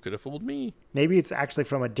 golly, you could have fooled me. Maybe it's actually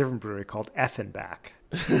from a different brewery called Effenbach.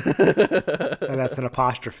 And that's an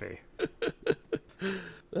apostrophe.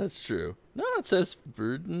 That's true. No, it says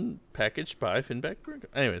brewed and packaged by Finback Brewing.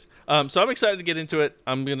 Anyways, so I'm excited to get into it.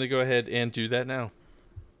 I'm going to go ahead and do that now.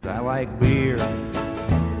 I like beer.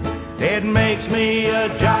 It makes me a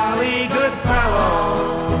jolly good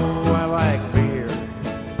fellow. I like beer.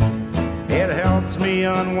 It helps me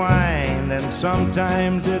unwind, and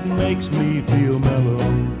sometimes it makes me feel mellow.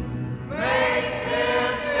 Makes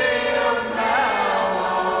him feel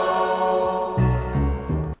mellow.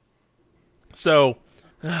 So,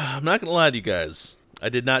 I'm not going to lie to you guys. I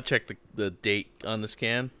did not check the date on this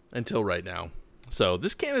can until right now. So,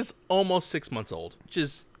 this can is almost 6 months old, which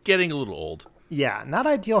is getting a little old. Yeah, not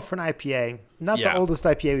ideal for an IPA. Not the oldest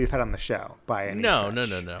IPA we've had on the show by any stretch.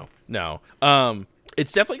 No.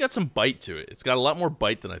 It's definitely got some bite to it. It's got a lot more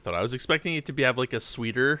bite than I thought. I was expecting it to have like a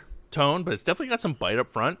sweeter tone, but it's definitely got some bite up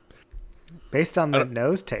front. Based on the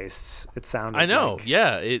nose tastes, it sounded. I know. Like...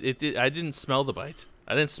 Yeah, it did. I didn't smell the bite.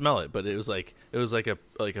 I didn't smell it, but it was like a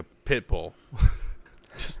pit bull.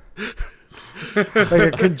 Just like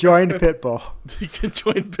a conjoined pit bull.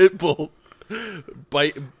 Conjoined pit bull.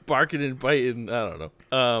 Barking and biting. I don't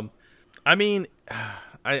know. I mean,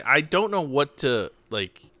 I don't know what to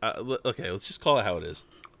like. Okay, let's just call it how it is.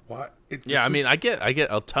 What? I mean, I get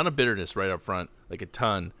a ton of bitterness right up front, like a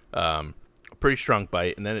ton. Pretty strong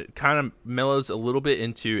bite, and then it kind of mellows a little bit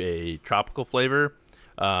into a tropical flavor,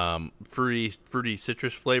 fruity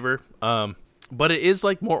citrus flavor. But it is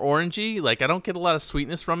like more orangey. Like I don't get a lot of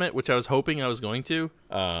sweetness from it, which I was hoping I was going to.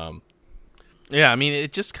 Yeah, I mean,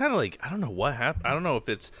 it just kind of like, I don't know what happened. I don't know if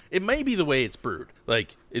it may be the way it's brewed.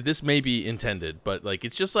 Like, this may be intended, but like,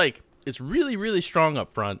 it's just like, it's really, really strong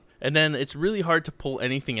up front. And then it's really hard to pull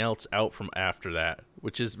anything else out from after that,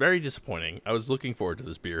 which is very disappointing. I was looking forward to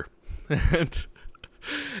this beer. and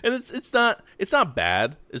it's not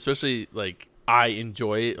bad, especially like, I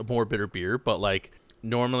enjoy a more bitter beer, but like,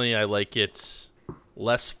 normally I like it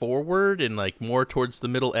less forward and like more towards the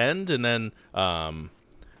middle end. And then, and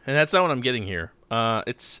that's not what I'm getting here.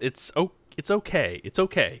 It's okay. It's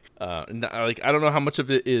okay. Like I don't know how much of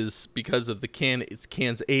it is because of the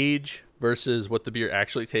can's age versus what the beer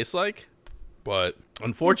actually tastes like, but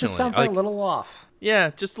unfortunately, it just sounds like a little off. Yeah,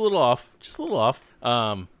 just a little off. This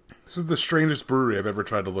is the strangest brewery I've ever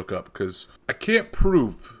tried to look up because I can't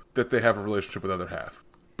prove that they have a relationship with Other Half,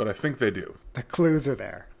 but I think they do. The clues are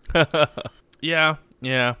there. Yeah.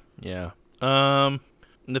 Even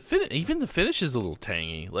the finish is a little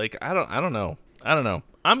tangy. Like I don't know.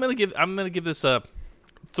 I'm gonna give this a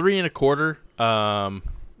 3 1/4.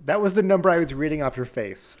 That was the number I was reading off your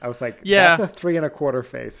face. I was like, yeah, that's a 3 1/4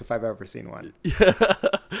 face if I've ever seen one.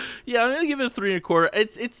 Yeah, I'm gonna give it a 3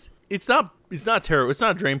 1/4. It's not terrible. It's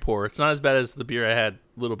not a drain pour. It's not as bad as the beer I had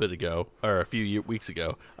a little bit ago or a few weeks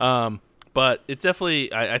ago. But it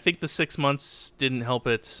definitely, I think the 6 months didn't help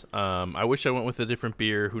it. I wish I went with a different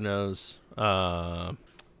beer. Who knows? But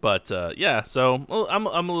yeah, so I'm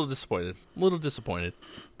a little disappointed.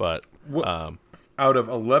 But out of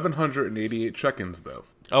 1,188 check-ins, though.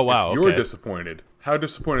 Oh wow! If you're disappointed. How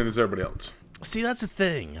disappointed is everybody else? See, that's the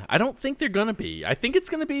thing. I don't think they're gonna be. I think it's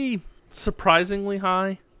gonna be surprisingly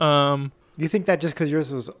high. You think that just because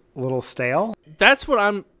yours was a little stale? That's what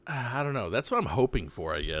I don't know. That's what I'm hoping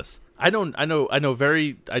for. I guess. I know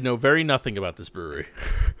very nothing about this brewery.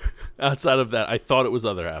 Outside of that, I thought it was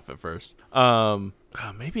Other Half at first.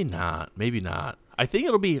 Maybe not. I think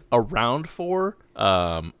it'll be around 4.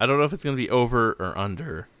 I don't know if it's gonna be over or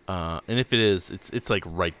under. And if it is, it's like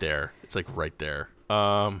right there. It's like right there.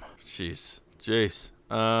 Jace.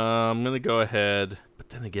 I'm gonna go ahead. But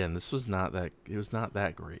then again, this was not that. It was not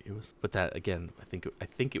that great. It was. But that again, I think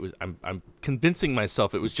it was. I'm convincing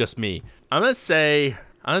myself it was just me. I'm gonna say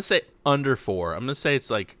under 4. I'm gonna say it's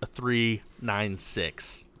like a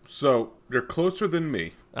 3.96. So you're closer than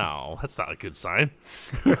me. Oh, that's not a good sign.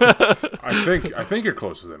 I think you're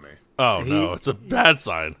closer than me. Oh no, it's a bad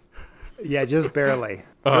sign. Yeah, just barely.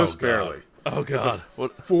 Just barely. Oh god. It's a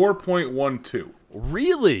 4.12.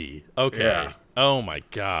 Really? Okay. Yeah. Oh my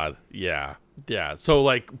god. Yeah. So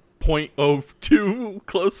like 0.02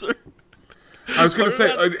 closer. I was gonna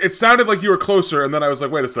say it sounded like you were closer, and then I was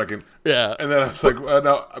like, wait a second. Yeah. And then I was like,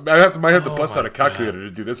 no, might have to bust out a calculator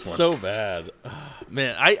to do this one. So bad.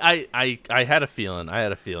 Man, I had a feeling.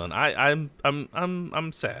 I'm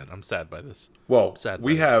sad. I'm sad by this. Well,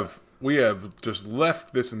 we have just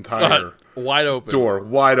left this entire door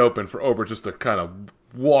wide open for Ober just to kind of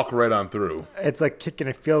walk right on through. It's like kicking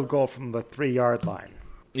a field goal from the 3-yard line.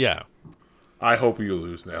 Yeah. I hope you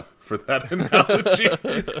lose now for that analogy.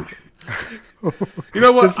 You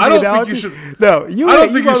know what? I don't think you should. No, I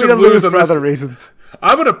don't think you should lose for other reasons.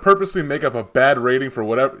 I'm going to purposely make up a bad rating for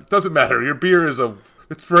whatever. It doesn't matter. Your beer it's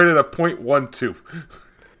rated a 0.12.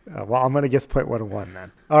 Well, I'm going to guess 0.11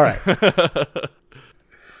 then. All right.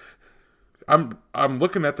 I'm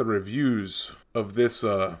looking at the reviews of this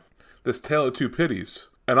this Tale of Two Pities,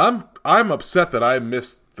 and I'm upset that I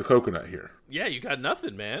missed the coconut here. Yeah, you got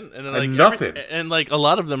nothing, man. And And nothing. And like a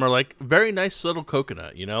lot of them are like very nice, subtle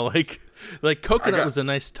coconut. You know, like coconut was a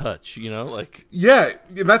nice touch. You know, like Yeah,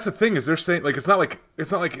 and that's the thing is they're saying like it's not like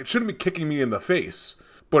it shouldn't be kicking me in the face,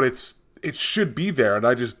 but it should be there, and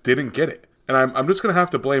I just didn't get it. And I'm just gonna have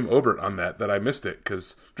to blame Obert on that I missed it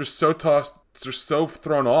because just so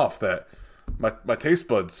thrown off that my taste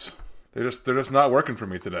buds they're just not working for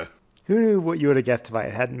me today. Who knew what you would have guessed if I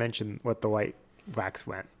hadn't mentioned what the white wax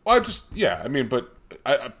went? Well, but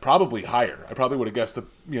I probably higher. I probably would have guessed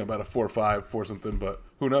about a 4 or 5, 4 something, but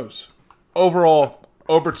who knows? Overall,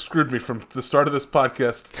 Obert screwed me from the start of this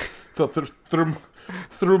podcast till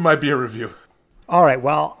through my beer review. All right.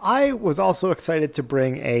 Well, I was also excited to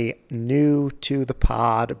bring a new to the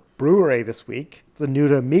pod brewery this week. It's a new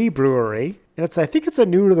to me brewery, and I think it's a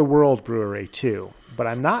new to the world brewery too, but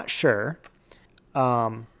I'm not sure.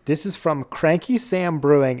 This is from Cranky Sam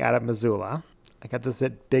Brewing out of Missoula. I got this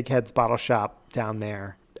at Big Head's Bottle Shop down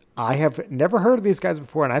there. I have never heard of these guys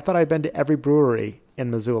before, and I thought I'd been to every brewery in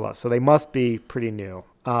Missoula, so they must be pretty new.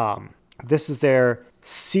 This is their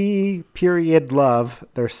Sea Love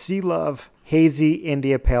Hazy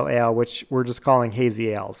India Pale Ale, which we're just calling Hazy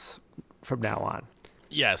Ales from now on.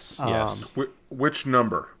 yes. Which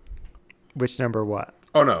number? Which number what?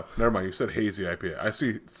 Oh, no. Never mind. You said Hazy IPA. I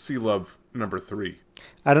see Sea Love number 3.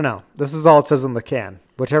 I don't know. This is all it says on the can.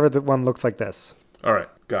 Whichever the one looks like this. All right.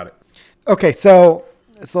 Got it. Okay, so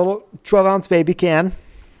it's a little 12-ounce baby can.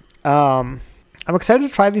 I'm excited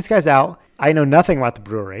to try these guys out. I know nothing about the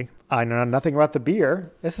brewery. I know nothing about the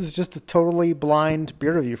beer. This is just a totally blind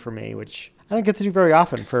beer review for me, which I don't get to do very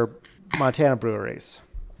often for Montana breweries.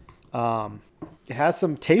 It has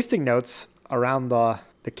some tasting notes around the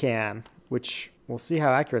can, which we'll see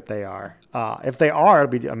how accurate they are. If they are,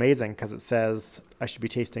 it'll be amazing because it says I should be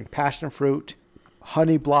tasting passion fruit,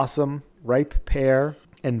 honey blossom, ripe pear,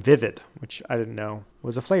 and vivid, which I didn't know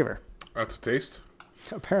was a flavor. That's a taste.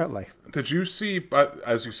 Apparently. Did you see,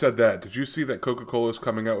 as you said that, did you see that Coca-Cola is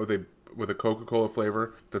coming out with a Coca-Cola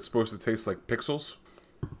flavor that's supposed to taste like pixels?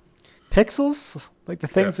 Pixels? Like the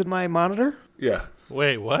things in my monitor? Yeah.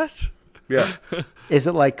 Wait, what? Yeah. Is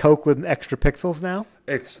it like Coke with extra pixels now?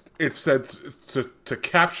 It's said to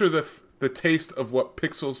capture the taste of what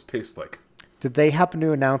pixels taste like. Did they happen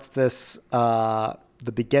to announce this the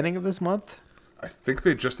beginning of this month? I think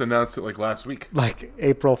they just announced it like last week. Like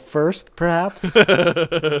April 1st, perhaps?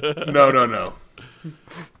 No.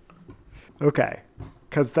 Okay.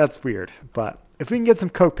 Because that's weird. But if we can get some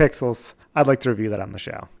Coke Pixels, I'd like to review that on the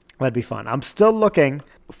show. That'd be fun. I'm still looking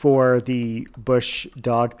for the Busch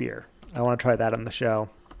Dog Beer. I want to try that on the show.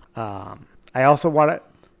 I also want to,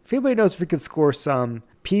 if anybody knows if we could score some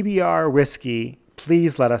PBR whiskey,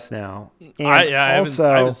 please let us know. And I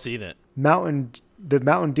haven't seen it. The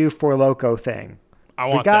Mountain Dew Four Loko thing. I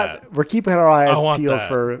want that. We're keeping our eyes I want peeled that.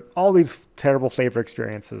 for all these terrible flavor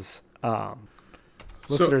experiences.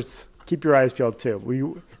 Listeners, keep your eyes peeled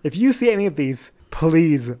too. If you see any of these,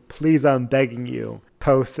 please, I'm begging you,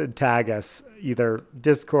 post and tag us, either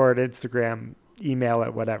Discord, Instagram, email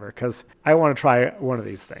it, whatever, because I want to try one of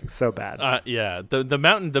these things so bad. Yeah, the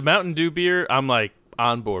Mountain Dew beer, I'm like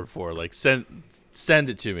on board for. Like send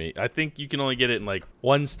it to me. I think you can only get it in like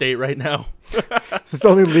one state right now. It's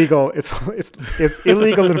only legal. It's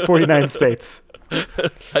illegal in 49 states.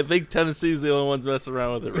 I think Tennessee's the only ones messing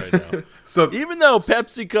around with it right now. So Even though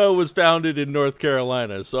PepsiCo was founded in North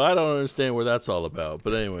Carolina, so I don't understand where that's all about.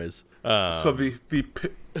 But anyways, so the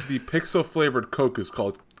pixel flavored Coke is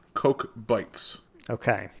called Coke Bites.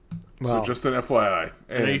 Okay. Well, So just an FYI.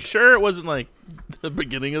 are you And sure it wasn't like the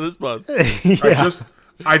beginning of this month? yeah.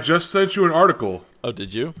 I just sent you an article. Oh,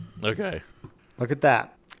 did you? Okay. Look at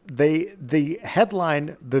that. The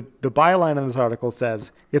headline, the byline in this article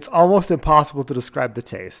says it's almost impossible to describe the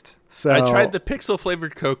taste. So I tried the pixel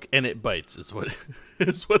flavored Coke and it bites. Is what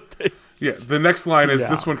they. Yeah, the next line is Yeah.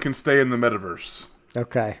 this one can stay in the metaverse.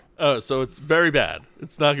 Okay. Oh, so it's very bad.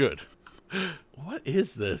 It's not good. What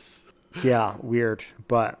is this? Yeah, weird,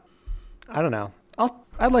 but I don't know.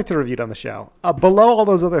 I'd like to review it on the show. Below all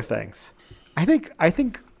those other things, I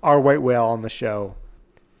think our white whale on the show,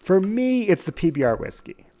 for me, it's the PBR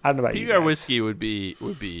whiskey. I don't know about you PBR guys. whiskey would be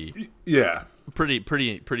Yeah. pretty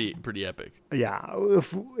epic. Yeah,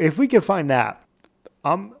 if we could find that,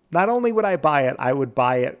 not only would I buy it, I would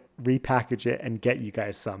buy it, repackage it, and get you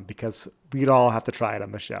guys some because we'd all have to try it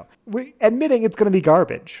on the show. Admitting it's going to be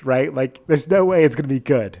garbage, right? Like, there's no way it's going to be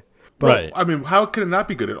good. Right. I mean, how can it not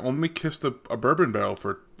be good? It only kissed a bourbon barrel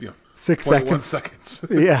for 6 21 seconds.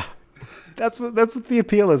 seconds. Yeah. That's what the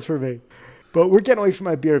appeal is for me. But we're getting away from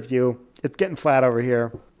my beer review. It's getting flat over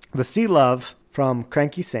here. The Sea Love from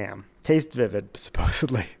Cranky Sam. Tastes vivid,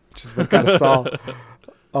 supposedly, which is what got us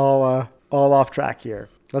all off track here.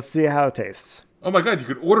 Let's see how it tastes. Oh my God, you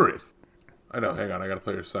could order it. I know. Hang on, I got to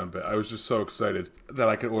play your sound bit. I was just so excited that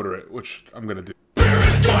I could order it, which I'm gonna do.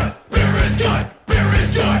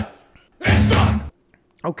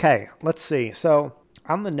 Okay, let's see. So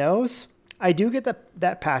on the nose, I do get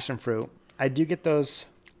that passion fruit. I do get those.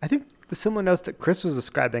 I think the similar notes that Chris was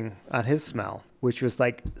describing on his smell, which was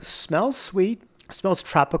like smells sweet, smells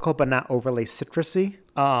tropical, but not overly citrusy.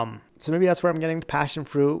 So maybe that's where I'm getting the passion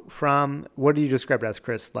fruit from. What do you describe it as,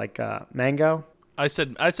 Chris? Like mango? I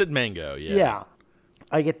said mango. Yeah. Yeah,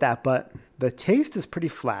 I get that, but the taste is pretty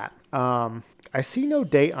flat. I see no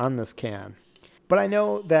date on this can, but I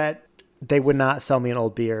know that they would not sell me an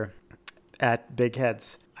old beer at Big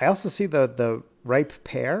Heads. I also see the ripe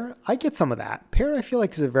pear. I get some of that. Pear I feel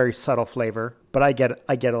like is a very subtle flavor, but I get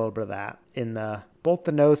a little bit of that in both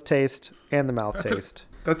the nose taste and the mouth taste.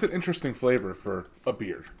 That's an interesting flavor for a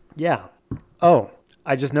beer. Yeah. Oh,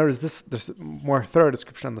 I just noticed there's a more thorough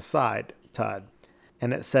description on the side, Todd.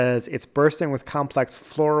 And it says it's bursting with complex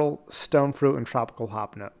floral, stone fruit, and tropical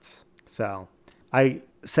hop notes. So I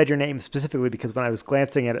said your name specifically because when I was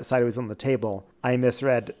glancing at it sideways on the table, I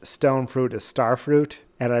misread stone fruit as star fruit,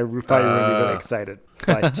 and I thought you were really excited.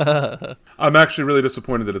 But I'm actually really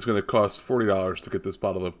disappointed that it's going to cost $40 to get this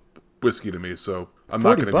bottle of whiskey to me, so I'm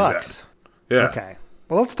not going to do that. Yeah. Okay.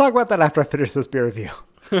 Well, let's talk about that after I finish this beer review.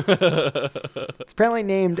 It's apparently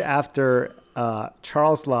named after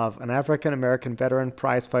Charles Love, an African-American veteran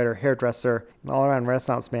prizefighter, hairdresser, and all-around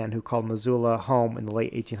Renaissance man who called Missoula home in the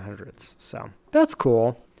late 1800s. So that's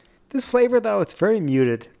cool. This flavor, though, it's very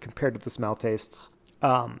muted compared to the smell tastes.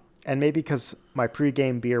 And maybe because my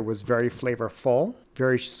pregame beer was very flavorful,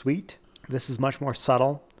 very sweet. This is much more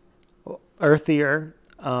subtle, earthier,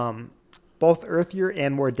 both earthier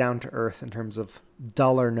and more down-to-earth in terms of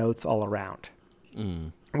duller notes all around.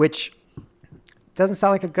 Which doesn't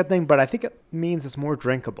sound like a good thing, but I think it means it's more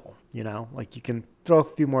drinkable, like you can throw a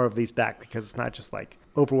few more of these back because it's not just like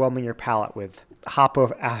overwhelming your palate with hop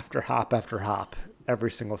after hop after hop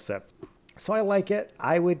every single sip. So I like it.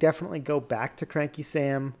 I would definitely go back to Cranky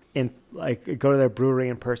Sam and go to their brewery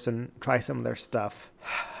in person, try some of their stuff.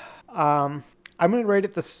 I'm going to rate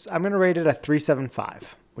it a 3.75,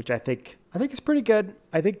 which I think is pretty good.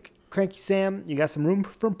 I think Cranky Sam, you got some room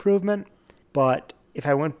for improvement. But if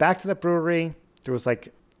I went back to that brewery, there was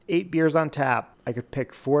 8 beers on tap. I could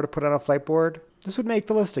pick 4 to put on a flight board. This would make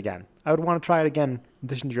the list again. I would want to try it again in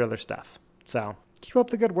addition to your other stuff. So keep up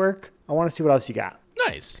the good work. I want to see what else you got.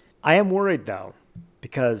 Nice. I am worried, though,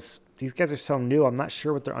 because these guys are so new. I'm not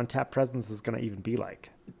sure what their untapped presence is going to even be like.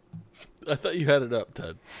 I thought you had it up,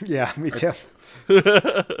 Ted. Yeah, me too.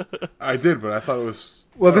 I did, but I thought it was...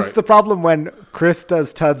 Well, this is the problem when Chris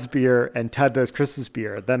does Todd's beer and Todd does Chris's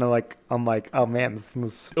beer. Then I'm like, oh man, this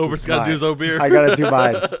was... Overt's got to do his own beer. I got to do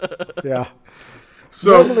mine. Yeah.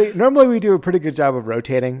 So normally we do a pretty good job of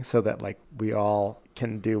rotating so that we all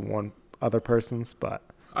can do one other person's, but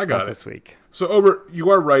I got not it this week. So Ober,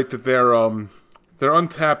 you are right that their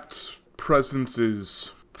untapped presence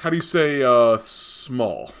is, how do you say,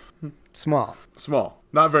 small? Small.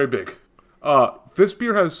 Not very big. This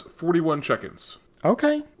beer has 41 check-ins.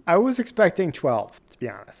 Okay. I was expecting 12, to be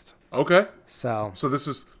honest. Okay. So this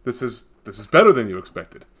is better than you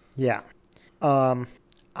expected. Yeah. I'm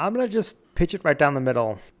going to just pitch it right down the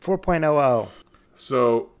middle. 4.00.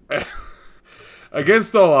 So,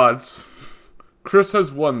 against all odds, Chris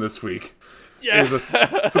has won this week. Yeah. It is a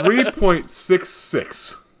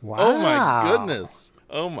 3.66. Wow. Oh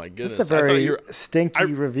my goodness. That's a very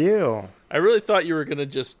stinky review. I really thought you were going to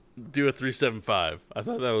just do a 3.75. I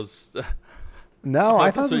thought that was... No, I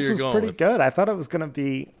thought this was pretty good. I thought it was going to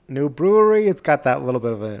be new brewery. It's got that little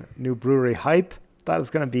bit of a new brewery hype. I thought it was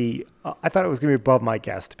going to be above my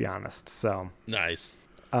guess, to be honest. So nice.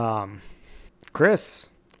 Chris,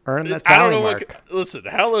 earn that tally mark. Listen,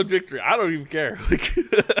 Hallowed Victory. I don't even care.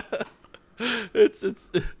 It's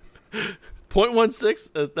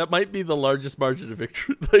 0.16. That might be the largest margin of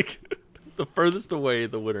victory. The furthest away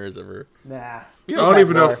the winner has ever. Nah. I don't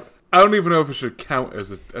even know if it should count as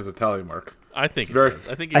a tally mark. I think it does.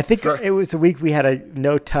 I think it was a week we had a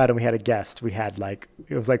no Tud and we had a guest. We had it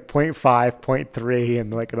was 0.5, 0.3,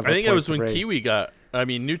 and another. I think 0.3. it was when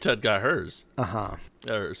New Tud got hers. Or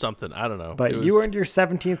something. I don't know. But you earned your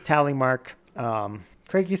 17th tally mark.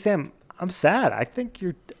 Cranky Sam, I'm sad. I think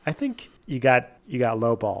you got you got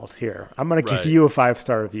lowballed here. I'm going to Right. give you a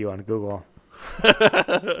 5-star review on Google.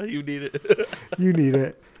 You need it. You need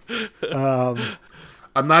it.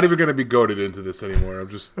 I'm not even going to be goaded into this anymore. I'm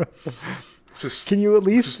just. Can you at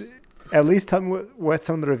least tell me what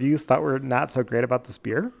some of the reviews thought were not so great about this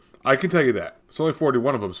beer? I can tell you that. It's only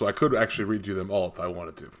 41 of them, so I could actually read you them all if I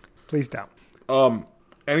wanted to. Please don't.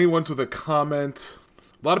 Anyone's with a comment.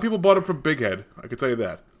 A lot of people bought it from Big Head. I can tell you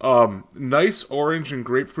that. Nice orange and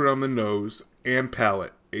grapefruit on the nose and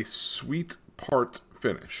palate. A sweet part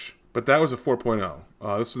finish. But that was a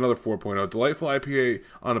 4.0. This is another 4.0. Delightful IPA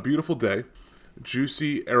on a beautiful day.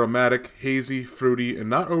 Juicy, aromatic, hazy, fruity, and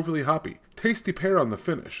not overly hoppy. Tasty pear on the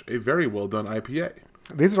finish. A very well done IPA.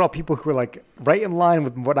 These are all people who were like right in line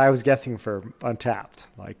with what I was guessing for Untapped.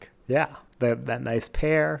 Like, yeah, that nice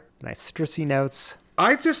pear, nice citrusy notes.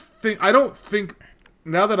 I don't think,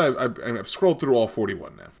 now that I've scrolled through all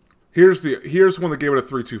 41 now. Here's one that gave it a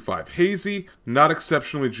 3.25. Hazy, not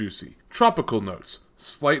exceptionally juicy. Tropical notes.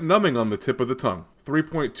 Slight numbing on the tip of the tongue.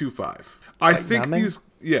 3.25. I think numbing?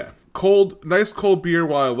 nice cold beer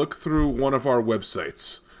while I look through one of our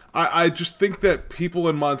websites. I just think that people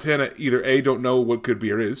in Montana either A, don't know what good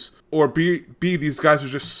beer is, or B, these guys are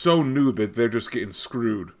just so new that they're just getting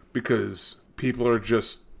screwed because people are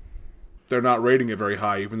just, they're not rating it very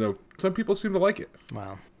high, even though some people seem to like it.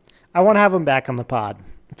 Wow. I want to have him back on the pod.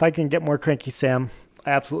 If I can get more Cranky Sam, I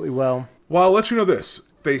absolutely will. Well, I'll let you know this.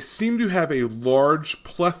 They seem to have a large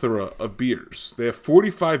plethora of beers. They have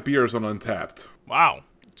 45 beers on Untapped. Wow.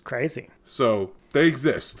 It's crazy. So, they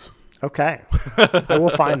exist. Okay. I will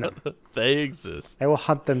find them. They exist. I will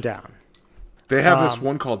hunt them down. They have this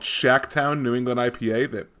one called Shacktown New England IPA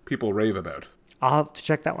that people rave about. I'll have to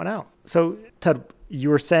check that one out. So, Ted, you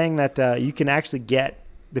were saying that you can actually get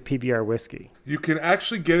the PBR whiskey. You can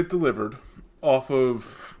actually get it delivered off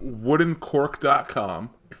of woodencork.com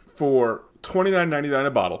for $29.99 a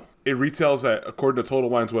bottle. It retails at, according to Total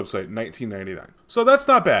Wine's website, $19.99. So that's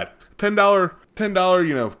not bad. $10,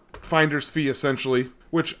 finder's fee essentially,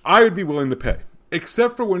 which I would be willing to pay,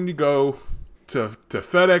 except for when you go to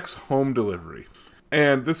FedEx home delivery.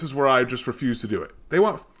 And this is where I just refuse to do it. They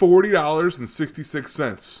want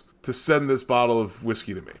 $40.66 to send this bottle of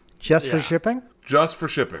whiskey to me. Just for shipping? Just for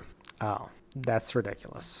shipping. Oh, that's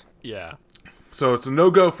ridiculous. Yeah. So it's a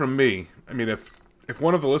no-go from me. I mean, if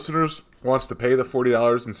one of the listeners wants to pay the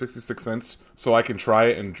 $40.66 so I can try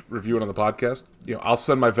it and review it on the podcast, I'll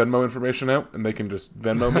send my Venmo information out and they can just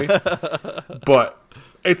Venmo me. But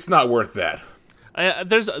it's not worth that.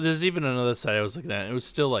 There's even another site I was looking at. It was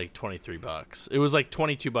still like $23. It was like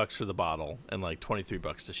 $22 for the bottle and like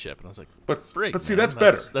 $23 to ship. And I was like, But frig, see, man, that's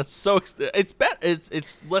better. That's so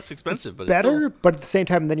it's less expensive, but Better, it's but at the same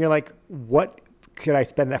time, then you're like, what could I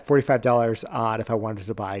spend that $45 on if I wanted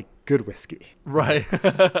to buy good whiskey? still, right.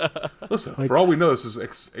 Listen, for all we know, this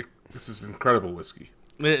is incredible whiskey.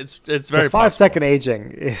 it's very The possible. 5-second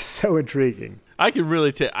aging is so intriguing. I can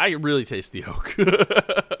really taste the oak.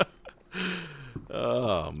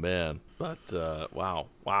 Oh man, but wow,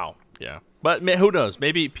 yeah. But who knows?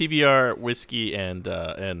 Maybe PBR whiskey and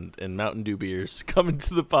Mountain Dew beers coming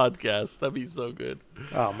to the podcast. That'd be so good.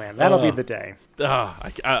 Oh man, that'll be the day.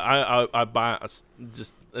 I buy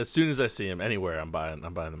just as soon as I see them anywhere. I'm buying the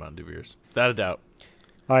Mountain Dew beers. Without a doubt.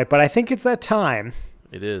 All right, but I think it's that time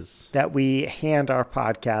It is. that we hand our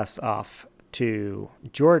podcast off to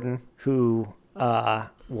Jordan, who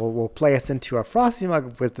will play us into our Frosty Mug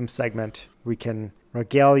of Wisdom segment. We can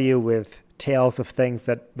regale you with tales of things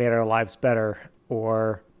that made our lives better,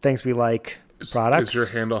 or things we like, products, Is your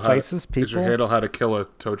handle places, people. Is your handle how to kill a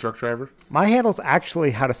tow truck driver? My handle's actually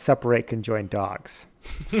how to separate conjoined dogs.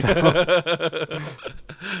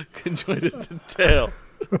 Conjoined at the tail.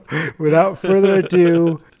 Without further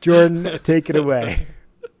ado, Jordan, take it away.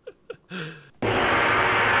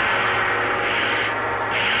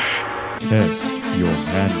 Test your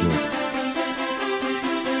handle.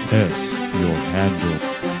 Test your handle.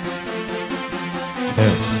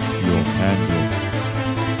 Test your handle.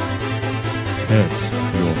 Test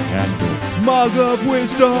your handle. Mug of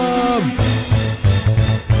Wisdom!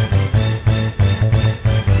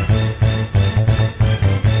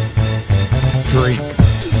 Drink.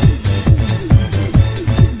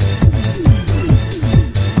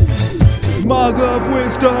 Mug of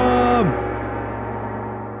Wisdom!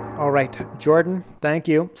 All right, Jordan, thank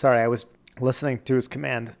you. Sorry, I was listening to his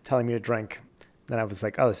command telling me to drink. Then I was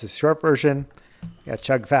like, oh, this is short version. Got to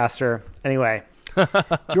chug faster. Anyway,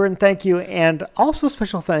 Jordan, thank you. And also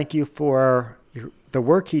special thank you for the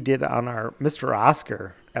work he did on our Mr.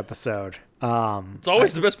 Oscar episode. It's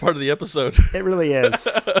always the best part of the episode. It really is.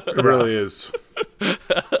 It really is.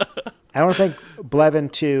 I want to thank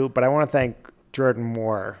Blevin too, but I want to thank Jordan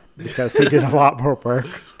more because he did a lot more work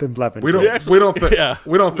than Blevin. We don't did. we don't think Yeah.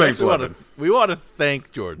 we don't think actually wanna- Blevin. we want to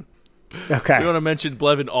thank Jordan. Okay. We want to mention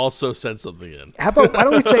Blevin also sent something in. How about why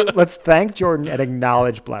don't we say let's thank Jordan and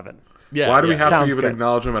acknowledge Blevin? Yeah. Why do we have to Sounds even good.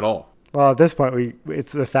 acknowledge him at all? Well, at this point,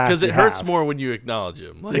 it's a fact. Because it we hurts have. more when you acknowledge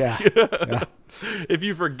him. Like, Yeah. Yeah. if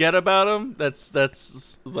you forget about him,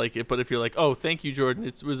 that's like it. But if you're like, oh, thank you, Jordan,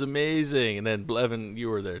 it was amazing, and then Blevin, you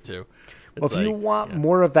were there too. Well, It's if you like, want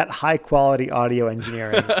more of that high quality audio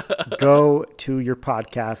engineering, go to your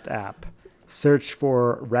podcast app, search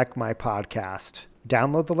for Wreck My Podcast,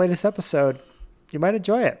 download the latest episode. You might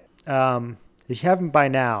enjoy it. If you haven't by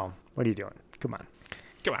now, what are you doing? Come on.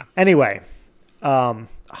 come on. Anyway, honk,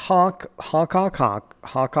 honk, honk, honk, honk,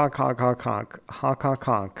 honk, honk, honk, honk, honk, honk, honk,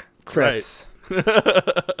 honk. Chris,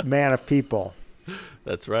 man of people.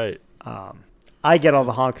 That's right. I get all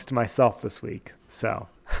the honks to myself this week, so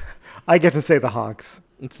I get to say the honks.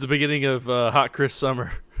 It's the beginning of Hot Chris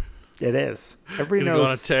Summer. It is. Everybody Gonna go on a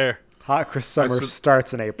knows tear. Hot Chris Summer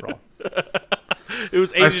starts in April. It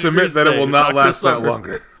was. 80 I submit degrees that it today. will It's not Hot last Chris that Summer.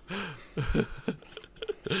 longer.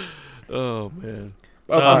 Oh man.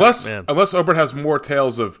 Unless Obert has more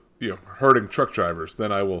tales of hurting truck drivers,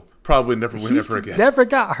 then I will probably never win ever again. Never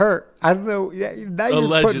got hurt. I don't know. Yeah, now you're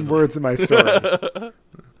Allegedly. putting words in my story.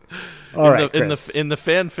 All right, in Chris. the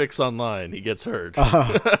fanfics online, he gets hurt.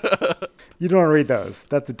 You don't want to read those.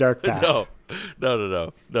 That's a dark path.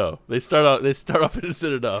 No. They start off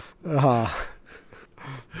innocent enough.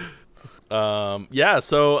 Yeah.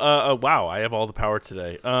 So, wow, I have all the power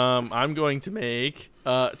today. I'm going to make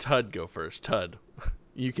Tud go first. Tud,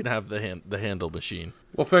 you can have the handle machine.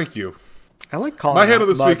 Well, thank you. I like calling My my handle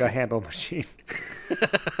this mug week- a handle machine.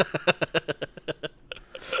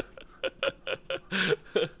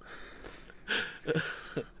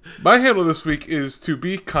 My handle this week is to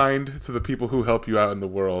be kind to the people who help you out in the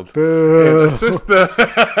world Boo. and assist the.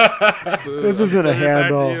 This isn't a Send it back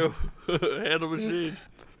to handle. you. Handle machine.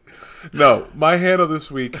 No, my handle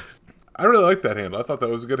this week. I really like that handle. I thought that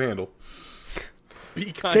was a good handle.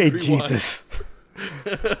 Be kind. Hey, rewind. Jesus.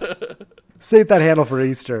 Save that handle for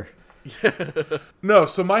Easter. No,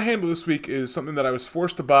 so my handle this week is something that I was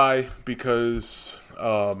forced to buy because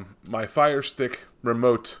my Fire Stick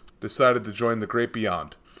remote decided to join the great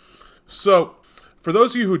beyond. So, for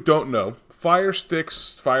those of you who don't know, Fire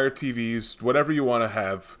Sticks, Fire TVs, whatever you want to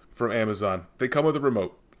have from Amazon, they come with a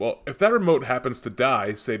remote. Well, if that remote happens to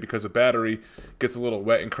die, say because a battery gets a little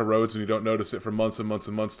wet and corrodes and you don't notice it for months and months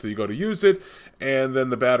and months till you go to use it, and then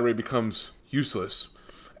the battery becomes useless.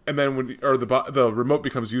 And then the remote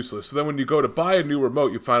becomes useless. So then when you go to buy a new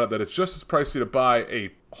remote, you find out that it's just as pricey to buy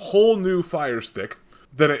a whole new Fire Stick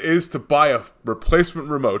than it is to buy a replacement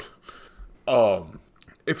remote.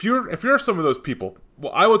 If you're some of those people,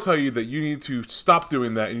 well, I will tell you that you need to stop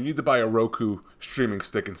doing that and you need to buy a Roku streaming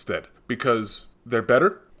stick instead because they're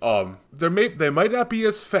better. They might not be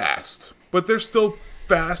as fast, but they're still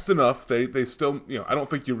fast enough. They still, I don't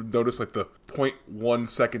think you would notice like the 0.1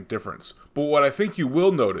 second difference. But what I think you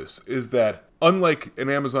will notice is that unlike an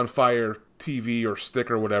Amazon Fire TV or stick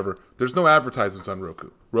or whatever, there's no advertisements on Roku.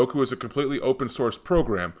 Roku is a completely open source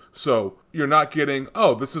program, so you're not getting,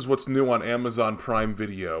 oh, this is what's new on Amazon Prime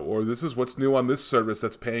Video, or this is what's new on this service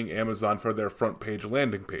that's paying Amazon for their front page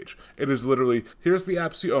landing page. It is literally, here's the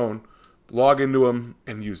apps you own, log into them,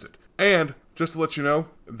 and use it. And, just to let you know,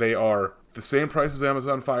 they are the same price as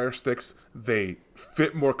Amazon Fire Sticks. They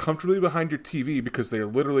fit more comfortably behind your TV because they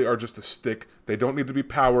literally are just a stick. They don't need to be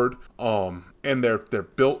powered, and they're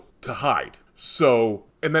built to hide. So,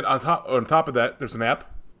 and then on top of that, there's an app.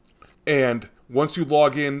 And once you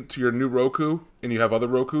log in to your new Roku and you have other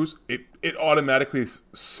Rokus, it automatically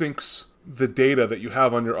syncs the data that you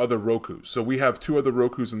have on your other Rokus. So we have 2 other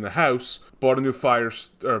Rokus in the house, bought a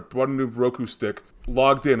new Roku stick,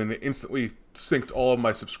 logged in, and it instantly synced all of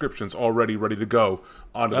my subscriptions already ready to go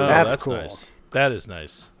onto the Oh, Roku. That's cool. Nice. That is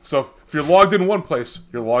nice. So if you're logged in one place,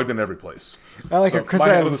 you're logged in every place. I like So it. Chris my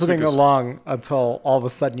and I handle was this week listening is- along until all of a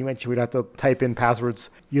sudden you mentioned we'd have to type in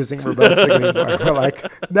passwords using remotes anymore. We're like,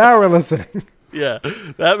 now we're listening. Yeah,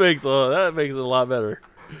 that makes it a lot better.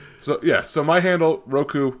 So yeah, so my handle,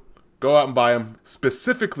 Roku, go out and buy them.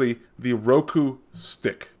 Specifically, the Roku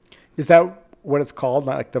Stick. Is that what it's called?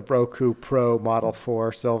 Not like the Roku Pro Model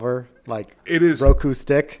 4 Silver? Like It is. Roku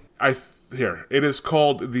Stick? It is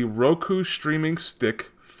called the Roku Streaming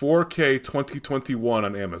Stick 4K 2021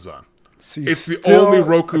 on Amazon. So you It's the still- only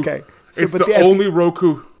Roku. Okay. So, It's but the only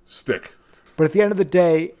Roku stick. But at the end of the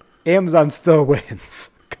day, Amazon still wins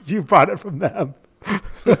because you bought it from them.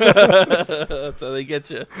 That's how they get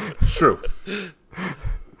you. True.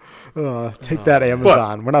 Take that,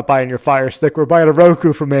 Amazon. We're not buying your Fire Stick. We're buying a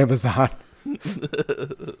Roku from Amazon.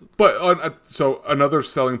 But so another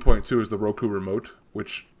selling point too is the Roku remote,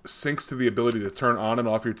 which syncs to the ability to turn on and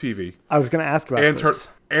off your TV. I was going to ask about this.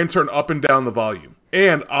 Turn up and down the volume.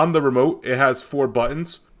 And on the remote, it has 4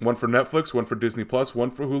 buttons: one for Netflix, one for Disney Plus, one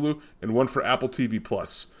for Hulu, and one for Apple TV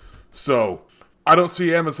Plus. So I don't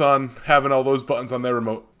see Amazon having all those buttons on their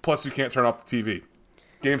remote. Plus, you can't turn off the TV.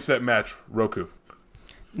 Game, set, match, Roku.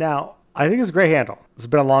 Now, I think it's a great handle. It's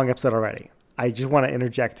been a long episode already. I just want to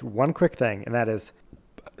interject one quick thing, and that is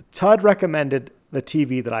Todd recommended the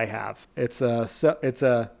TV that I have. It's a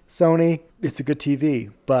Sony. It's a good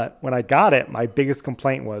TV. But when I got it, my biggest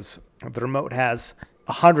complaint was the remote has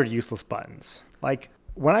 100 useless buttons. Like,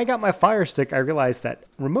 when I got my Fire Stick, I realized that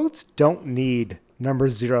remotes don't need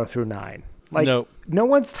numbers 0 through 9. Like, no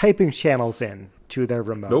one's typing channels in to their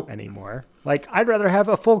remote anymore. Like, I'd rather have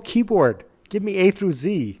a full keyboard. Give me A through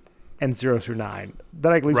Z and 0 through 9.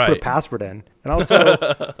 Then I can at least put a password in. And also,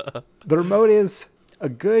 the remote is a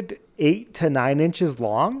good 8 to 9 inches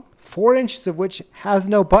long, 4 inches of which has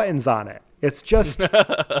no buttons on it. It's just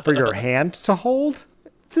for your hand to hold.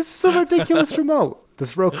 This is a ridiculous remote.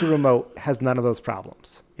 This Roku remote has none of those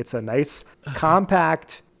problems. It's a nice,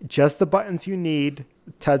 compact, just the buttons you need.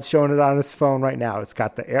 Ted's showing it on his phone right now. It's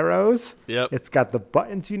got the arrows. Yep. It's got the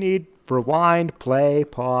buttons you need. Rewind, play,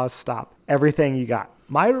 pause, stop. Everything you got.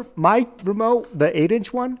 My remote, the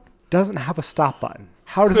 8-inch one, doesn't have a stop button.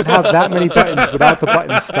 How does it have that many buttons without the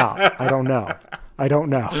button stop? I don't know.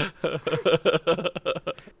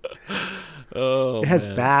 It has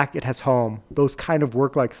back. It has home. Those kind of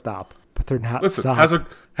work like stop, but they're not. Listen, stop.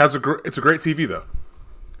 it's a great TV though.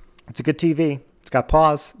 It's a good TV. It's got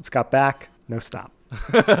pause. It's got back. No stop.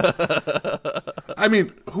 I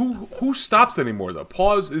mean, who stops anymore though?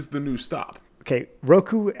 Pause is the new stop. Okay,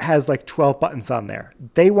 Roku has like 12 buttons on there.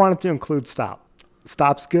 They wanted to include stop.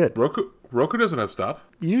 Stop's good. Roku doesn't have stop.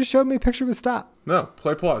 You just showed me a picture with stop. No,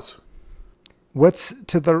 play pause. Is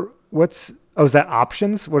that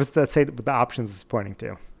options? What does that say what the options is pointing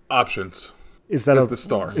to? Options. Is that the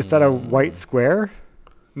star? Is that a white square?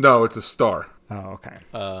 No, it's a star. Oh, okay.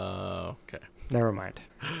 Okay. Never mind.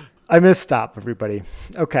 I missed stop, everybody.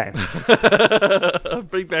 Okay.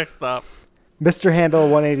 Bring back stop. Mr. Handle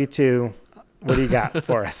 182, what do you got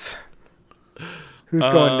for us? Who's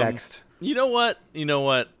going next? You know what?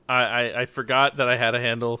 I forgot that I had a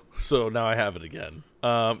handle, so now I have it again.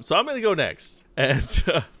 So I'm going to go next. And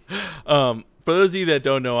for those of you that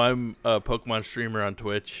don't know, I'm a Pokemon streamer on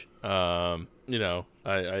Twitch. I you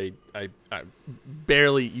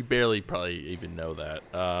barely probably even know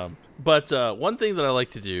that. But one thing that I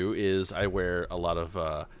like to do is I wear a lot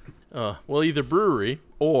of, either brewery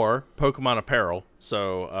or Pokemon apparel.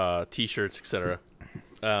 So T-shirts, etc.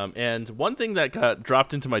 And one thing that got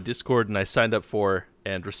dropped into my Discord and I signed up for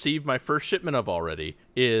and received my first shipment of already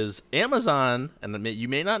is Amazon, and you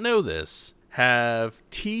may not know this, have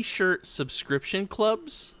T-shirt subscription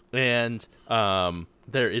clubs. And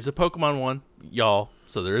there is a Pokemon one, y'all.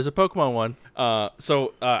 So there is a Pokemon one.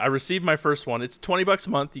 So I received my first one. It's $20 a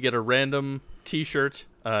month. You get a random T-shirt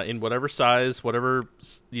in whatever size, whatever,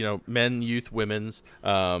 men, youth, women's.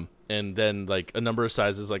 And then like a number of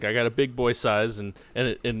sizes. Like I got a big boy size, and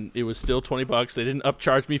it was still $20. They didn't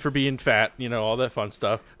upcharge me for being fat, all that fun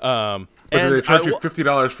stuff. But did they charge you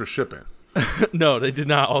 $50 for shipping? No, they did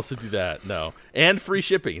not also do that. No, and free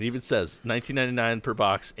shipping. It even says $19.99 per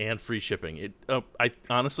box and free shipping. I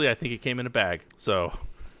honestly think it came in a bag. So.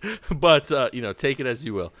 But, take it as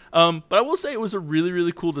you will. But I will say it was a really,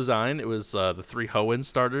 really cool design. It was the 3 Hoenn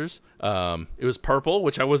starters. It was purple,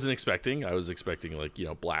 which I wasn't expecting. I was expecting,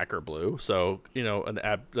 black or blue. So,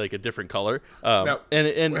 a different color. And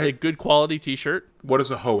a good quality T-shirt. What is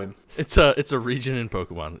a Hoenn? It's a region in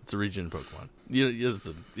Pokemon.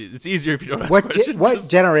 It's easier if you don't ask questions. What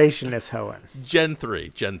generation is Hoenn? Gen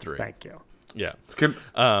 3. Thank you. Yeah.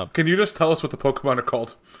 Can you just tell us what the Pokemon are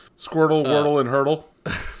called? Squirtle, Wordle, and Hurdle?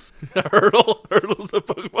 Hurdle's a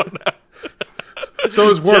Pokemon now. So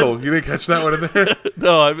is Wordle. You didn't catch that one in there?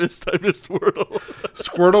 No, I missed Wordle.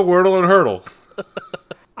 Squirtle, Wordle, and Hurdle.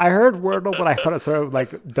 I heard Wordle, but I thought it started with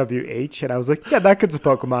like WH, and I was like, yeah, that could be a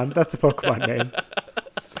Pokemon. That's a Pokemon name.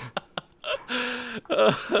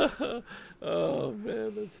 Oh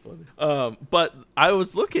man, that's funny. But I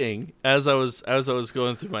was looking as I was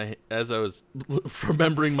going through as I was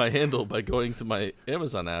remembering my handle by going to my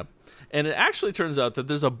Amazon app, and it actually turns out that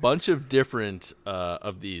there's a bunch of different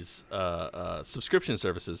of these subscription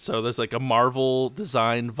services. So there's like a Marvel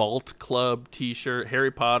Design Vault Club T-shirt,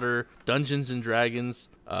 Harry Potter, Dungeons and Dragons,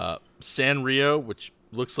 Sanrio, which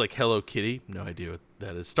looks like Hello Kitty. No idea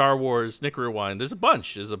That is Star Wars, Nick Rewind. There's a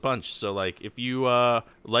bunch. So like if you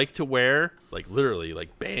like to wear like literally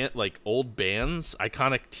like old bands,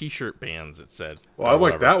 iconic T-shirt bands, it said. Well, I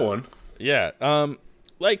like that one. Yeah.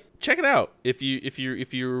 Like check it out. If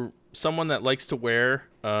you're someone that likes to wear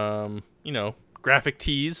graphic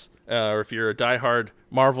tees, or if you're a diehard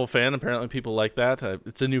Marvel fan, apparently people like that.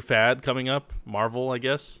 It's a new fad coming up, Marvel, I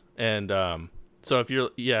guess. And so if you're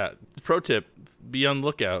pro tip, be on the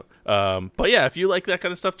lookout. But yeah, if you like that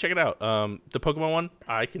kind of stuff, check it out. The Pokemon one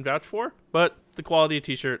I can vouch for, but the quality of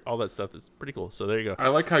T-shirt, all that stuff is pretty cool. So there you go. I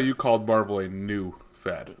like how you called Marvel a new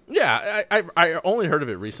fad. Yeah, I only heard of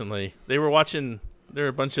it recently. They were watching. There were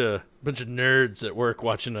a bunch of nerds at work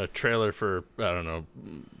watching a trailer for, I don't know,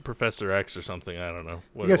 Professor X or something. I don't know.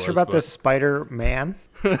 You guys heard about this Spider-Man?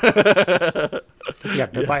 He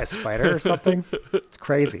got bit by a spider or something? It's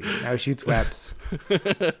crazy. Now he shoots webs.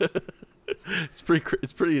 It's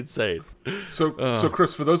pretty insane. So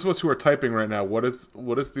Chris, for those of us who are typing right now, what is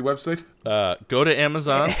the website? Go to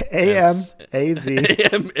Amazon.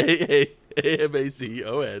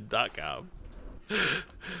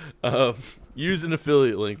 AMAZON.com. Use an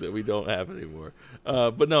affiliate link that we don't have anymore.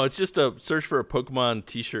 But no, it's just a search for a Pokemon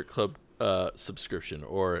T-shirt club subscription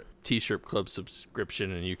or T-shirt club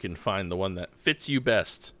subscription, and you can find the one that fits you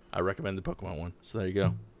best. I recommend the Pokemon one. So there you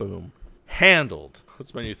go. Boom. Handled.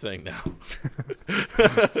 That's my new thing now.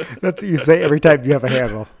 That's what you say every time you have a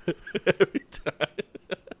handle. Every time.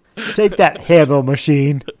 Take that handle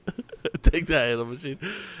machine. Take that handle machine.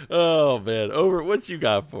 Oh, man. Over. What you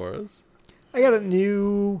got for us? I got a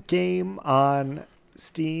new game on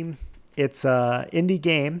Steam. It's an indie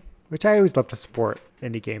game, which I always love to support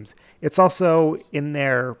indie games. It's also in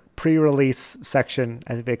their pre-release section.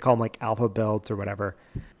 I think they call them like alpha builds or whatever.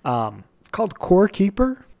 It's called Core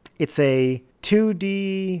Keeper. It's a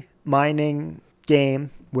 2D mining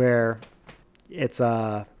game where it's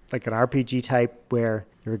like an RPG type where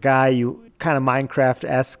you're a guy, you kind of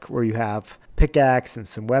Minecraft-esque, where you have pickaxe and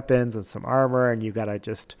some weapons and some armor, and you got to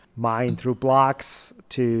just mine through blocks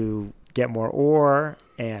to get more ore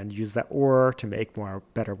and use that ore to make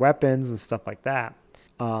better weapons and stuff like that.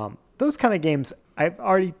 Those kind of games, I've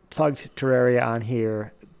already plugged Terraria on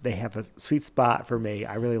here. They have a sweet spot for me.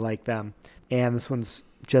 I really like them. And this one's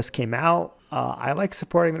just came out. I like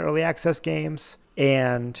supporting the early access games,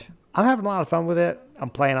 and I'm having a lot of fun with it. I'm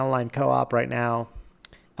playing online co-op right now.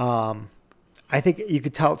 I think you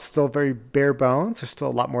could tell it's still very bare bones. There's still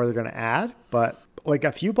a lot more they're going to add, but like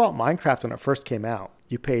if you bought Minecraft when it first came out,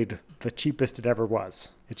 you paid the cheapest it ever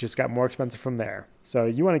was. It just got more expensive from there. So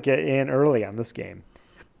you want to get in early on this game.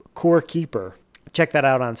 Core Keeper. Check that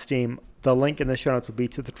out on Steam. The link in the show notes will be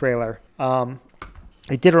to the trailer.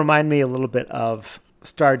 It did remind me a little bit of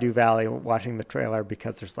Stardew Valley watching the trailer,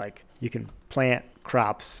 because there's like, you can plant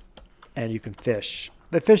crops and you can fish.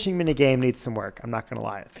 The fishing minigame needs some work. I'm not going to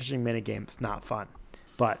lie. The fishing minigame's not fun,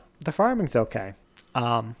 but the farming's okay.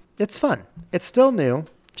 It's fun. It's still new.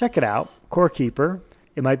 Check it out. Core Keeper.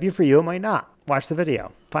 It might be for you. It might not. Watch the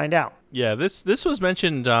video. Find out. Yeah, this was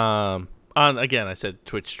mentioned on, again, I said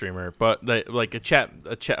Twitch streamer, but like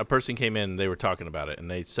a person came in, they were talking about it,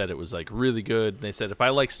 and they said it was like really good. And they said if I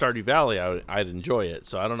like Stardew Valley, I'd enjoy it.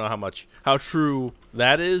 So I don't know how true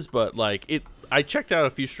that is, but like it. I checked out a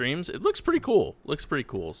few streams. It looks pretty cool.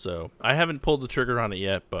 So I haven't pulled the trigger on it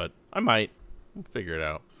yet, but I might figure it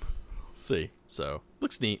out. See. So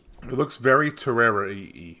looks neat. It looks very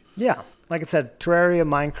Terraria-y. Yeah. Like I said, Terraria,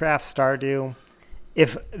 Minecraft, Stardew.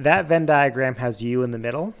 If that Venn diagram has you in the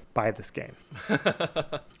middle, buy this game.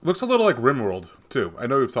 Looks a little like RimWorld, too. I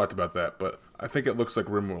know we've talked about that, but I think it looks like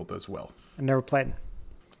RimWorld as well. I never played.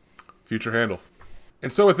 Future handle.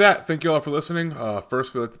 And so with that, thank you all for listening.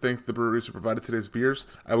 First, we'd like to thank the breweries who provided today's beers.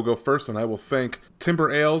 I will go first, and I will thank Timber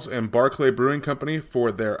Ales and Barclay Brewing Company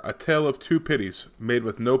for their A Tale of Two Pities, made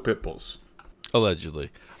with no pit bulls. Allegedly.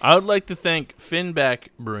 I would like to thank Finback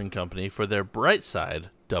Brewing Company for their Bright Side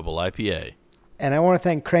Double IPA. And I want to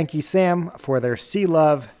thank Cranky Sam for their Sea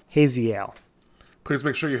Love Hazy Ale. Please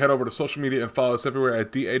make sure you head over to social media and follow us everywhere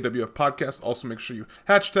at DAWF Podcast. Also, make sure you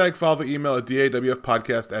hashtag follow the email at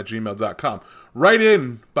DAWFpodcast@gmail.com. Write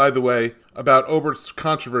in, by the way, about Obert's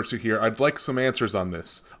controversy here. I'd like some answers on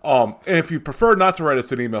this. And if you prefer not to write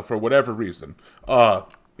us an email for whatever reason, head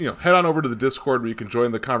on over to the Discord where you can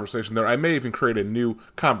join the conversation there. I may even create a new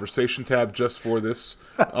conversation tab just for this.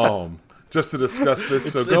 Just to discuss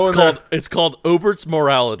this. It's called Obert's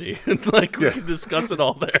Morality. We can discuss it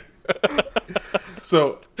all there.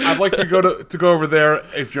 So I'd like you to go over there.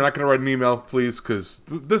 If you're not going to write an email, please, because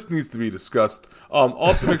this needs to be discussed.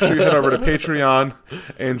 Also, make sure you head over to Patreon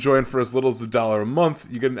and join for as little as $1 a month.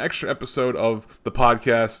 You get an extra episode of the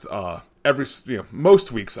podcast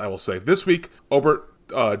most weeks, I will say. This week, Obert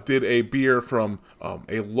did a beer from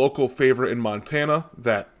a local favorite in Montana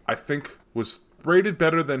that I think was rated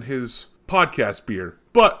better than his podcast beer,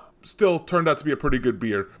 but still turned out to be a pretty good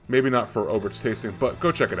beer. Maybe not for Obert's tasting, but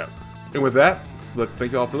go check it out. And with that,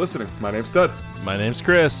 thank you all for listening. My name's Dud. My name's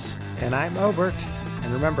Chris. And I'm Obert.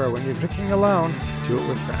 And remember, when you're drinking alone, do it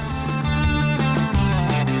with friends.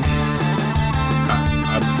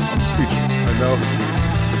 I'm speechless. I know.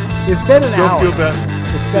 It's been an hour. Still feel bad.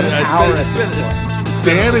 It's been an hour at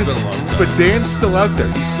this point. But Dan's still out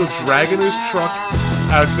there. He's still dragging his truck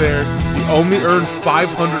out there. He only earned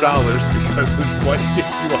 $500 because his wife gave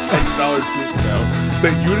you a $100 discount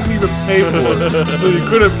that you didn't even pay for. So you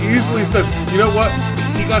could have easily said, you know what?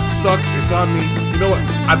 He got stuck. It's on me. You know what?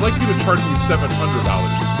 I'd like you to charge me $700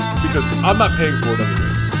 because I'm not paying for it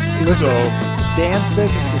anyways. Listen, So Dan's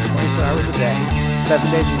business is 24 hours a day, 7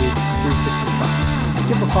 days a week, 365.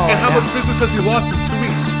 Give him a call and right how now. much business has he lost in 2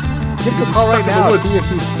 weeks? Give him a He's call stuck right in the now and woods. see if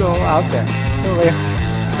he's still out there. He'll answer.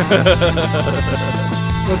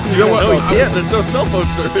 Let's see You know if what? No, that's he can't. There's no cell phone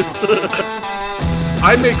service.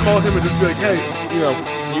 I may call him and just be like, hey,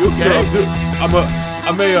 You okay? So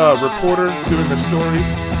I'm a reporter doing a story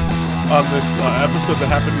on this episode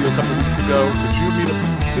that happened to you a couple weeks ago. Did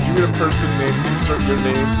you meet a person named insert your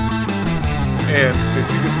name? And did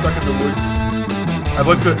you get stuck in the woods? I'd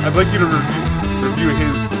like you to review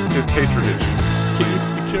his patronage.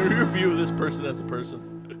 Can you review this person as a person?